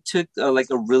 I took a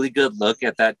really good look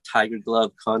at that Tiger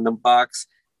Glove condom box.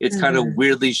 It's kind of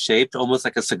weirdly shaped, almost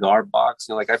like a cigar box.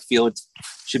 I feel it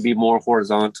should be more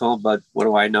horizontal, but what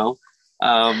do I know?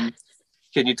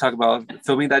 Can you talk about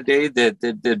filming that day?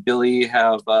 Did Billy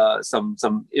have some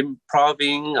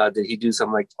improving? Did he do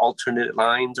some alternate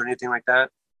lines or anything like that?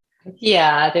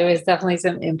 Yeah, there was definitely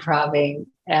some improving,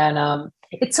 and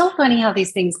it's so funny how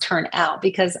these things turn out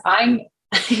because I'm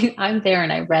there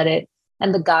and I read it,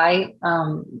 and the guy,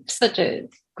 such a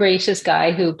gracious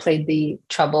guy who played the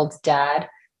troubled dad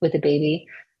with the baby.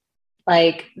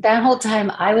 Like that whole time,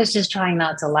 I was just trying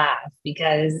not to laugh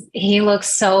because he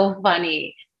looks so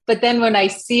funny. But then when I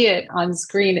see it on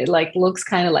screen, it looks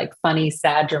kind of like funny,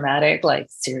 sad, dramatic, like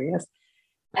serious.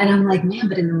 And I'm like, man,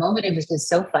 but in the moment, it was just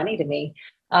so funny to me.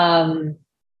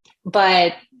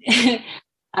 But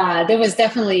there was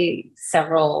definitely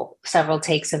several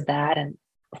takes of that. And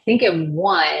I think it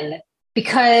won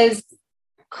because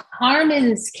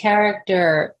Carmen's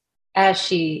character, as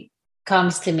she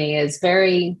comes to me, is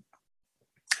very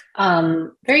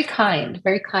kind-hearted.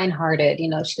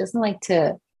 She doesn't like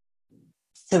to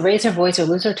raise her voice or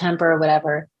lose her temper or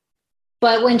whatever.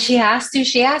 But when she has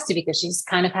to because she's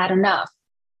kind of had enough.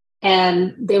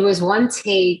 And there was one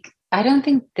take, I don't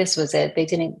think this was it. They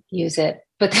didn't use it.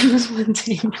 But there was one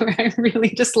take where I really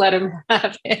just let him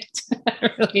have it. I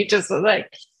really just was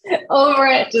over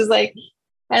it. Just and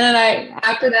then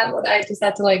after that, I just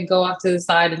had to go off to the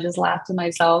side and just laugh to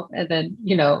myself. And then,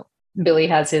 Billy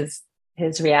has his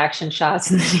reaction shots.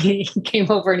 And then he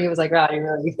came over and he was like, wow, you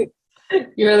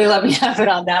really let me have it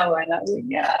on that one. I was like,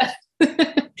 yeah.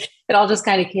 It all just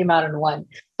kind of came out in one.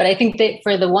 But I think that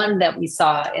for the one that we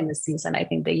saw in the season, I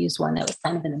think they used one that was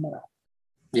kind of in the middle.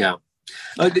 Yeah.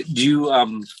 Do you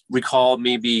recall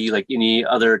maybe any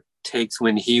other takes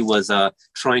when he was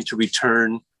trying to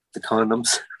return the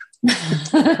condoms?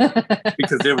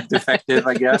 Because they were defective,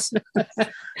 I guess.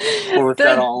 Or was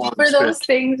that all on for those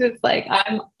things, it's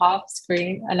I'm off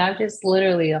screen and I'm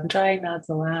trying not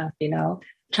to laugh,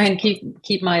 trying to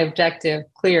keep my objective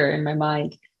clear in my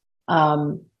mind.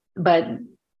 But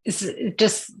it's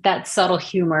just that subtle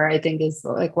humor, I think, is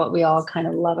what we all kind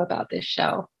of love about this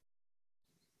show.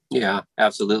 Yeah,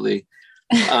 absolutely.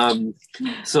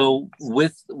 So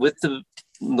with the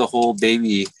whole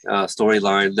baby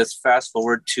storyline, let's fast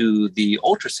forward to the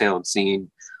ultrasound scene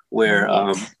where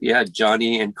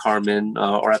Johnny and Carmen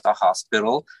are at the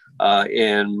hospital,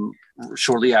 and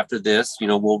shortly after this,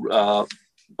 we'll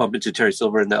bump into Terry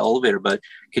Silver in the elevator. But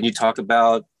can you talk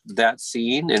about that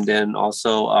scene? And then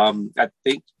also, I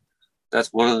think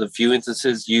that's one of the few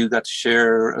instances you got to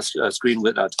share a screen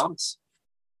with Thomas.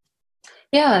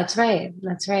 Yeah, that's right.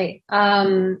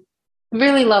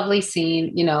 Really lovely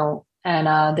scene,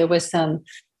 and there was some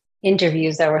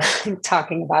interviews that were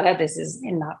talking about it. This is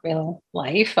not real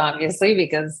life, obviously,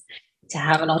 because to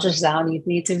have an ultrasound, you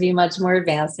need to be much more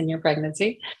advanced in your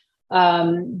pregnancy.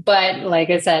 But like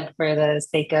I said, for the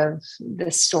sake of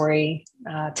the story,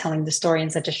 telling the story in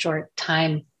such a short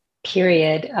time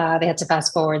period, they had to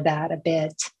fast forward that a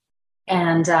bit.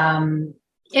 And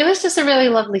it was just a really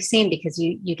lovely scene because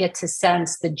you get to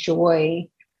sense the joy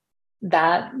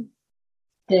that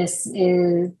this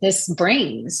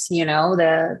brings,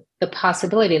 the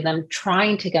possibility of them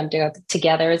trying to come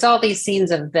together. It's all these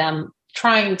scenes of them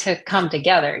trying to come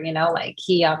together,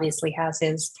 he obviously has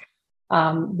his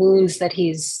wounds that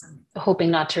he's hoping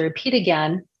not to repeat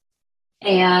again.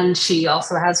 And she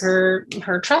also has her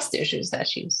trust issues that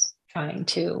she's trying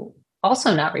to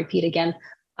also not repeat again.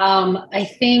 I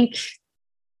think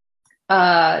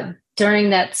during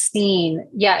that scene,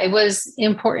 it was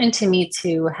important to me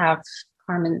to have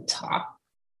Carmen talk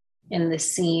in the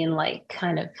scene,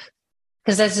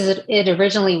 because as it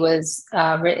originally was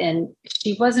written,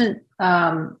 she wasn't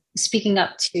speaking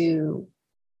up to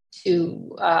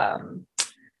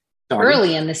Johnny?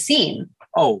 early in the scene.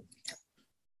 Oh,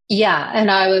 Yeah. And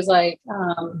I was like,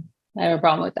 I have a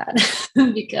problem with that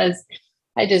because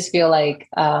I just feel like,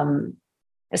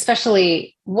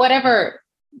 especially whatever,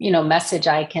 message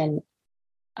I can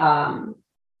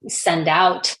send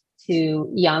out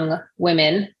to young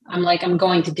women, I'm like, I'm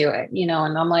going to do it,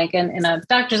 and I'm like, in a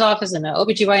doctor's office, in an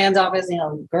OBGYN's office,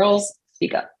 girls,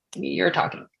 speak up, you're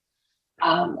talking.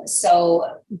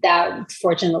 So that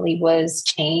fortunately was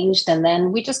changed. And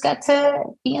then we just got to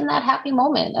be in that happy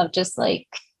moment of just like,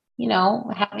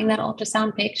 having that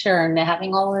ultrasound picture and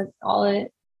having all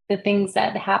the things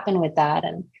that happen with that.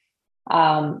 And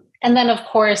then of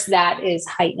course that is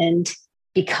heightened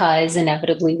because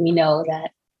inevitably we know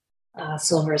that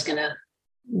Silver is going to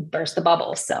burst the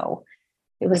bubble. So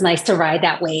it was nice to ride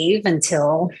that wave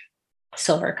until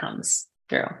Silver comes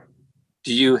through.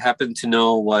 Do you happen to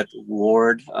know what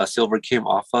ward Silver came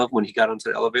off of when he got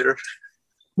onto the elevator?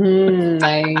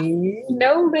 I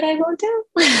know, but I won't tell.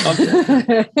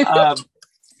 Okay.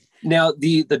 Now,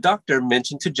 the doctor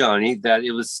mentioned to Johnny that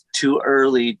it was too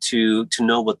early to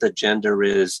know what the gender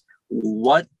is.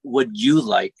 What would you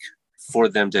like for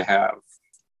them to have?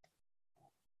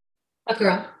 A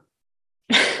girl.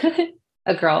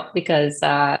 A girl, because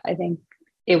I think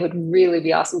it would really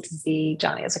be awesome to see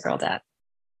Johnny as a girl dad.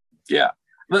 Yeah.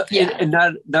 But Yeah. And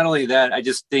not only that, I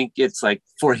just think it's like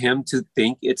for him to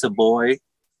think it's a boy,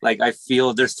 like I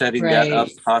feel they're setting that up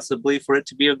possibly for it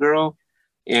to be a girl.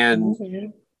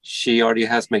 And she already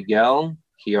has Miguel.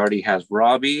 He already has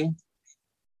Robbie.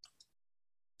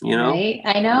 Right?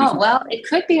 I know. Well, it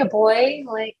could be a boy.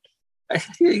 Like,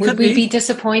 would we be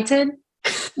disappointed?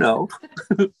 No.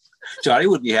 Johnny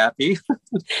would be happy.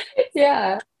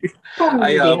 Yeah. I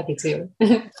would be happy too.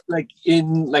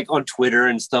 like on Twitter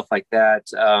and stuff like that.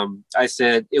 I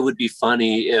said it would be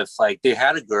funny if like they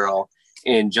had a girl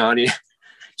and Johnny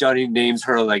names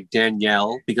her like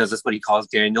Danielle because that's what he calls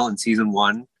Daniel in season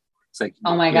 1. It's like,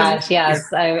 oh my gosh,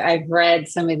 yes. I've read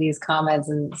some of these comments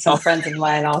and some friends of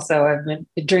mine also have been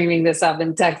dreaming this up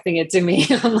and texting it to me.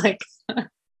 I'm like,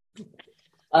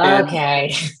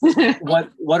 okay.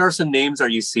 what are some names are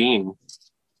you seeing?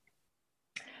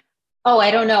 Oh, I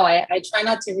don't know. I try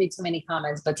not to read too many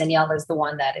comments, but Danielle is the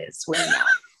one that is winning out.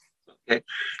 Okay.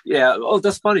 Yeah. Oh,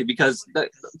 that's funny because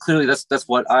clearly that's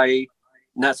what I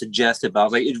not suggest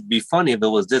about. Like, it'd be funny if it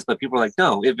was this, but people are like,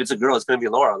 no, if it's a girl, it's going to be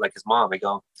Laura, like his mom. I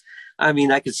go, I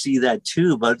mean, I could see that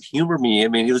too, but humor me. I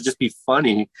mean, it would just be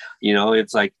funny.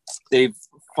 It's like they've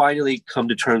finally come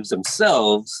to terms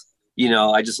themselves.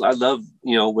 I love,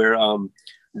 where,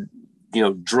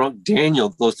 drunk Daniel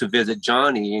goes to visit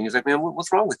Johnny and he's like, man,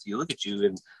 what's wrong with you? Look at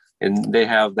you. And they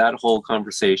have that whole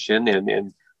conversation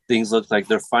and things look like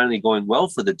they're finally going well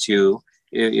for the two.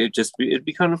 It'd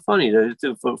be kind of funny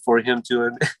for him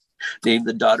to name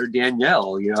the daughter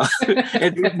Danielle,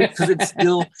 because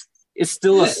it's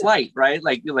still a slight, right?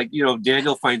 Like,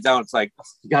 Daniel finds out, it's like,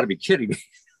 you gotta be kidding me.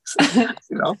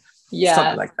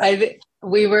 Yeah. Like that.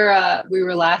 We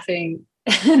were laughing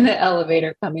in the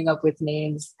elevator coming up with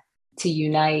names to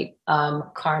unite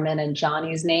Carmen and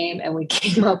Johnny's name, and we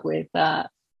came up with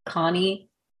Connie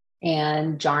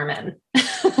and Jarman.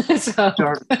 So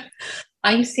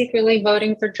I'm secretly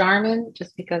voting for Jarman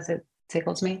just because it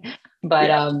tickles me. But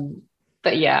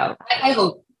yeah, I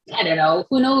hope, I don't know,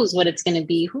 who knows what it's going to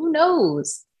be? Who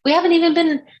knows? We haven't even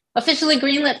been officially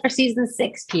greenlit for season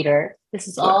 6, Peter. This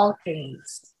is all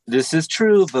things. This is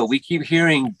true, but we keep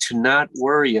hearing to not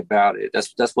worry about it.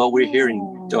 That's what we're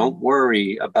hearing. Don't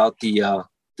worry about the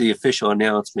official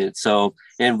announcement. So,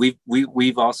 and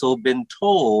we've also been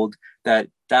told that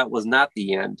was not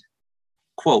the end.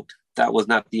 Quote, that was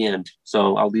not the end.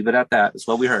 So I'll leave it at that. That's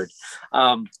what we heard.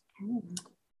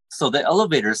 So the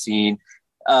elevator scene,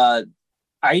 I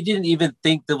didn't even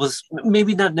think that was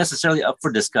maybe not necessarily up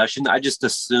for discussion. I just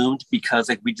assumed because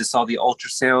like we just saw the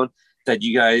ultrasound that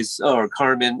you guys, or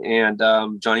Carmen and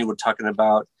Johnny were talking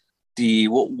about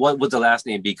what would the last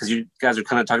name be? Because you guys are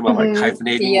kind of talking about like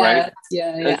hyphenating, right?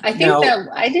 Yeah. I think that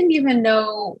I didn't even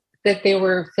know that they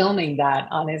were filming that,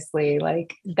 honestly.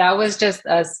 Like that was just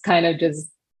us kind of just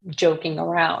joking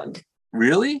around.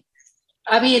 Really?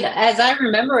 I mean, as I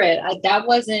remember it, that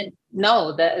wasn't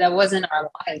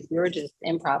our lives. We were just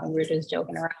improv and we were just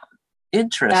joking around.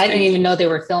 Interesting. I didn't even know they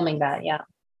were filming that. Yeah.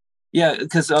 Yeah,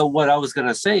 because what I was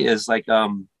gonna say is like,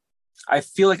 I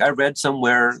feel like I read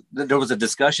somewhere that there was a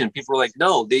discussion. People were like,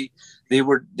 no, they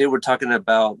were talking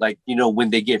about like, when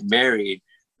they get married,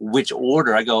 which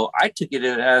order. I took it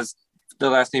as the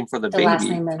last name for the baby. The last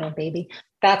name of the baby.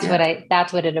 That's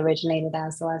what it originated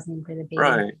as, the last name for the baby.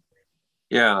 Right.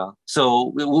 Yeah.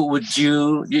 So would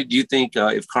do you think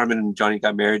if Carmen and Johnny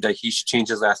got married that he should change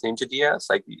his last name to Diaz?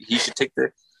 Like he should take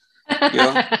the,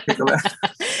 take the last.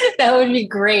 That would be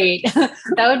great.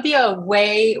 That would be a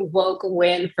way woke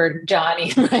win for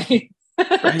Johnny, right?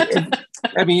 Right. And,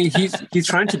 I mean, he's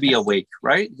trying to be awake,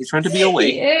 right? He's trying to be He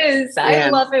awake. is.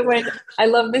 And I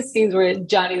love the scenes where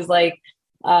Johnny's like,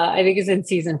 I think it's in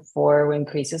season 4 when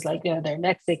Chris is like, they're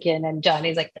Mexican, and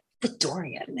Johnny's like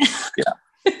Ecuadorian.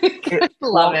 yeah.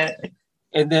 Love it.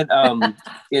 And then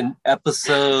in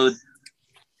episode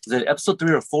 3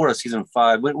 or 4 of season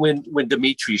 5, when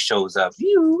Dimitri shows up,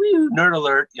 nerd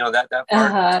alert, that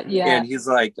part. Yeah. And he's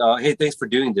like, hey, thanks for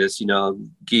doing this,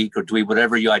 geek or dweeb,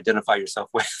 whatever you identify yourself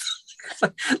with.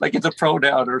 Like it's a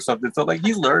pronoun or something. So like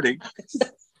he's learning.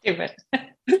 Stupid.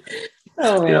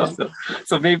 Oh man.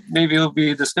 So maybe it'll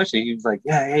be a discussion. He's like,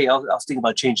 yeah, hey, I was thinking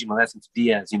about changing my last name to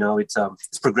Diaz.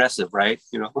 It's progressive, right?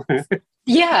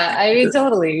 Yeah, I mean,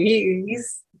 totally.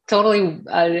 He's totally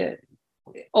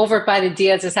over by the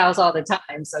Diaz's house all the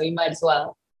time, so he might as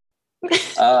well.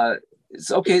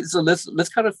 Okay, so let's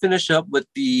kind of finish up with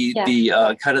the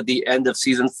kind of the end of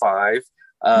season 5.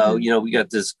 We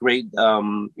got this great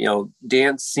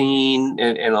dance scene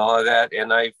and all of that,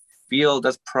 and I feel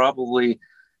that's probably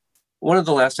one of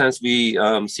the last times we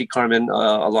see Carmen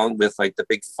along with like the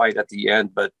big fight at the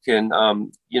end. But can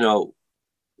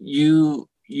you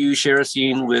share a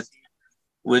scene with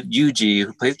Yuji,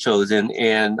 who plays Chosen,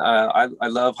 and I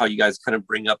love how you guys kind of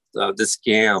bring up the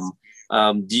scam.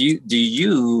 Do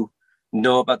you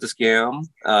know about the scam?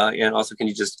 And also, can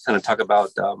you just kind of talk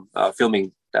about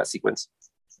filming that sequence?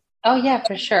 Oh yeah,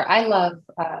 for sure. I love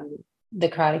the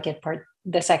Karate Kid part,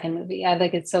 the second movie. I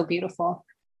think it's so beautiful.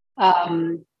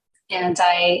 And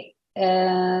I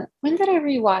when did I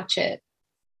rewatch it?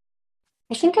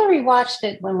 I think I rewatched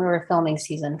it when we were filming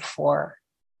season 4.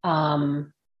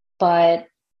 But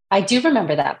I do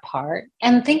remember that part.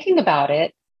 And thinking about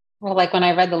it, well, like when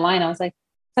I read the line, I was like,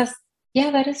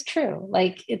 that is true.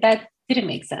 Like that didn't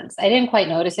make sense. I didn't quite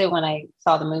notice it when I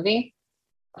saw the movie,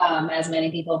 as many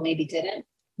people maybe didn't.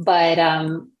 But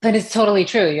it's totally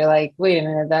true. You're like, wait a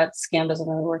minute, that scam doesn't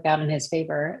really work out in his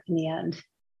favor in the end.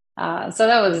 So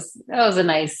that was a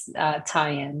nice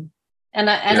tie-in,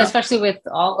 and especially with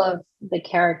all of the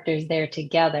characters there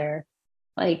together,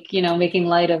 like making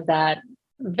light of that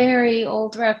very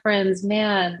old reference.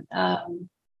 Man,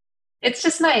 it's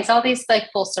just nice. All these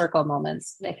like full circle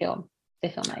moments. They feel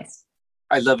nice.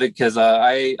 I love it because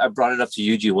I brought it up to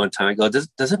Yuji one time. I go, does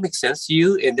it make sense to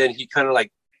you? And then he kind of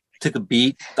like took a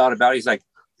beat, thought about it. He's like,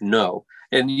 no.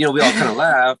 And, we all kind of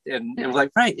laughed and we're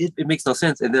like, right, it makes no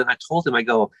sense. And then I told him, I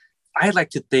go, I'd like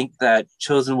to think that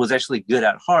Chosen was actually good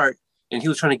at heart and he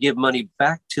was trying to give money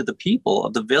back to the people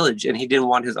of the village and he didn't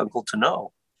want his uncle to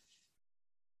know.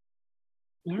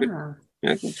 Yeah.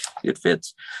 It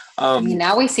fits.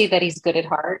 Now we see that he's good at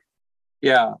heart.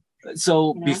 Yeah.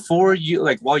 So before you,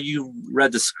 like while you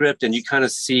read the script and you kind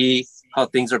of see how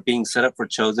things are being set up for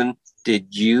Chosen,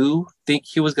 did you think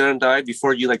he was going to die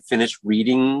before you like finished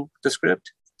reading the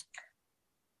script?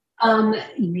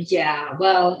 Yeah,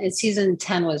 well, season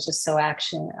 10 was just so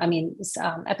action.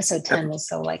 Episode 10 was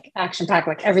so like action packed,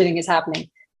 like everything is happening.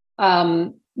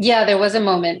 Yeah, there was a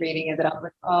moment reading it that I was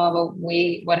like, oh, but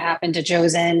wait, what happened to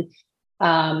Chosen?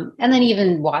 And then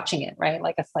even watching it, right?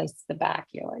 Like a slice to the back,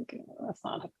 you're like, oh,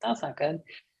 that's not good.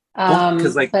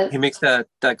 Because he makes that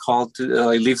call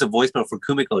to he leaves a voicemail for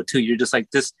Kumiko too. You're just like,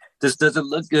 this doesn't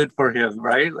look good for him,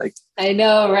 right? Like I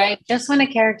know, right? Just when a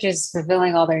character is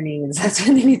fulfilling all their needs, that's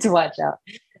when they need to watch out.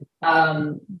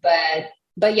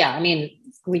 But yeah,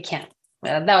 we can't.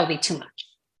 That would be too much,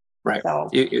 right? So.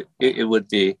 It would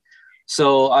be.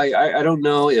 So I don't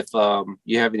know if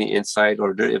you have any insight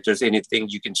or if there's anything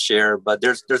you can share, but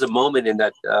there's a moment in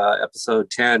that episode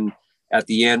 10 at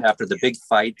the end after the big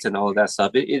fights and all of that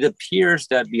stuff. It appears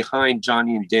that behind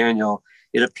Johnny and Daniel,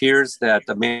 it appears that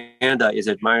Amanda is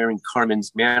admiring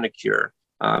Carmen's manicure.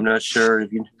 I'm not sure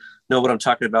if you know what I'm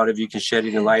talking about, if you can shed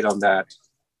any light on that.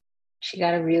 She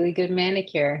got a really good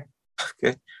manicure.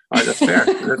 Okay. All right, that's fair.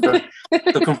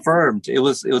 So confirmed. It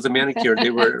was a manicure they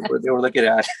were looking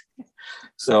at.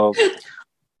 So,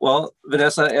 well,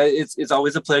 Vanessa, it's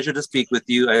always a pleasure to speak with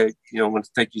you. I want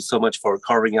to thank you so much for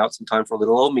carving out some time for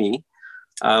little old me.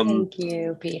 Thank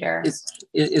you, Peter.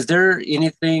 Is there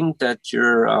anything that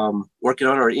you're working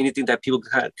on, or anything that people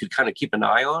could kind of keep an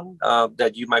eye on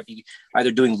that you might be either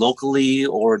doing locally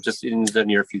or just in the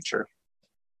near future?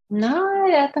 Not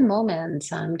at the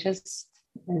moment. I'm just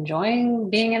enjoying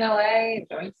being in LA,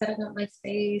 enjoying setting up my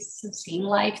space, seeing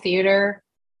live theater,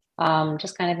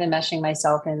 just kind of enmeshing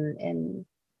myself in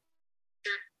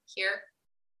here.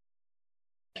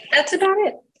 That's about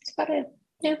it. That's about it.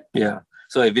 Yeah. Yeah.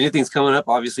 So if anything's coming up,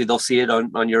 obviously they'll see it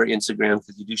on your Instagram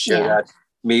because you do share that.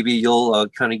 Maybe you'll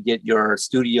kind of get your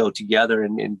studio together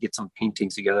and get some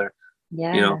paintings together.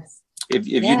 Yes. You know, if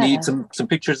you need some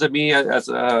pictures of me as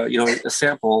a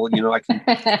sample, I can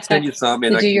send you some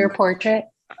and to do your portrait.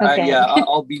 Okay. Yeah,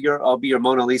 I'll be your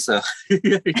Mona Lisa.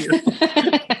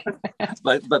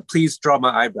 But please draw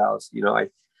my eyebrows.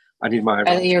 I need my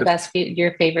eyebrows.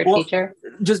 Your favorite feature?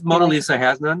 Just Mona Lisa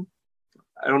has none.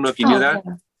 I don't know if you knew that.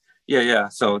 Yeah.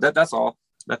 So that's all.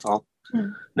 That's all.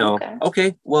 No.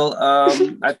 Okay. Well,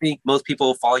 I think most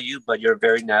people follow you, but you're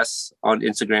Very Ness on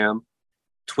Instagram,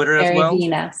 Twitter as well. Very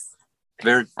Ness.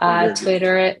 Very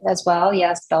Twitter as well.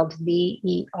 Yeah, spelled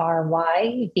VERYVNESS.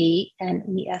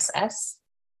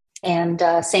 And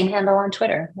same handle on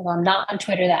Twitter. Well, I'm not on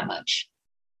Twitter that much.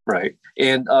 Right.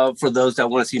 And for those that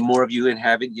want to see more of you and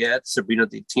haven't yet, Sabrina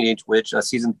the Teenage Witch,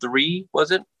 season 3,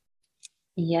 was it?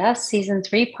 Yes, season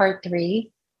 3, part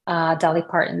 3. Dolly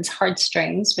Parton's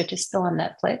Heartstrings, which is still on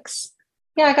Netflix.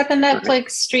 Yeah, I got the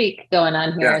Netflix streak going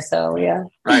on here, so yeah.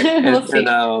 Right.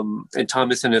 And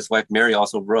Thomas and his wife Mary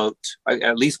also wrote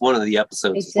at least one of the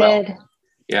episodes. They did.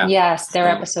 Yeah. Yes, their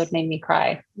episode made me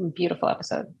cry. Beautiful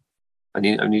episode. I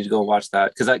need to go watch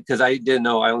that because I didn't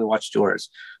know. I only watched yours.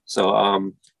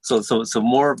 So so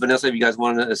more Vanessa, if you guys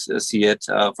want to see it.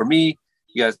 For me,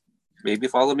 you guys maybe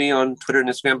follow me on Twitter and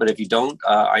Instagram. But if you don't,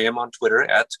 I am on Twitter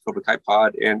at Cobra Kai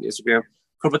Pod and Instagram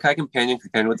Cobra Kai Companion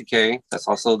with a K. That's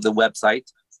also the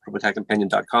website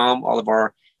CobraKaiCompanion.com. All of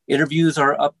our interviews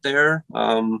are up there.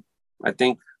 I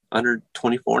think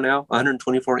 124 now.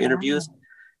 124 interviews.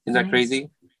 Isn't that crazy?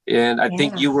 And I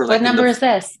think you were like. What number is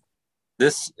this?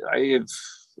 This I have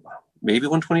maybe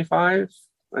 125.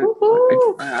 I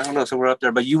don't know. So we're up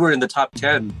there, but you were in the top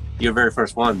 10, your very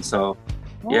first one. So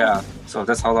yeah, so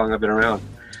that's how long I've been around.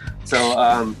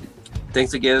 So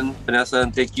thanks again, Vanessa,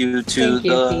 and thank you to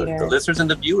the listeners and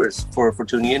the viewers for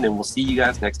tuning in, and we'll see you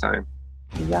guys next time.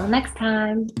 See y'all next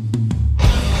time.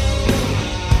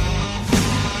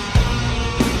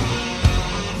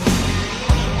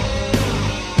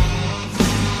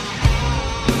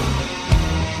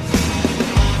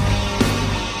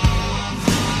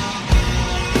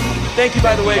 Thank you,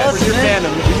 by the way, for your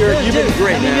fandom. You've been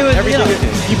great, man. Everything,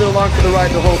 you've been along for the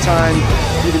ride the whole time.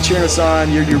 You've been cheering us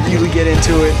on. You really get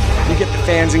into it. You get the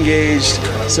fans engaged.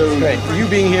 So you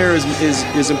being here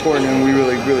is important, and we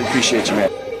really, really appreciate you, man.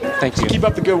 Thank you. Keep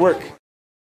up the good work.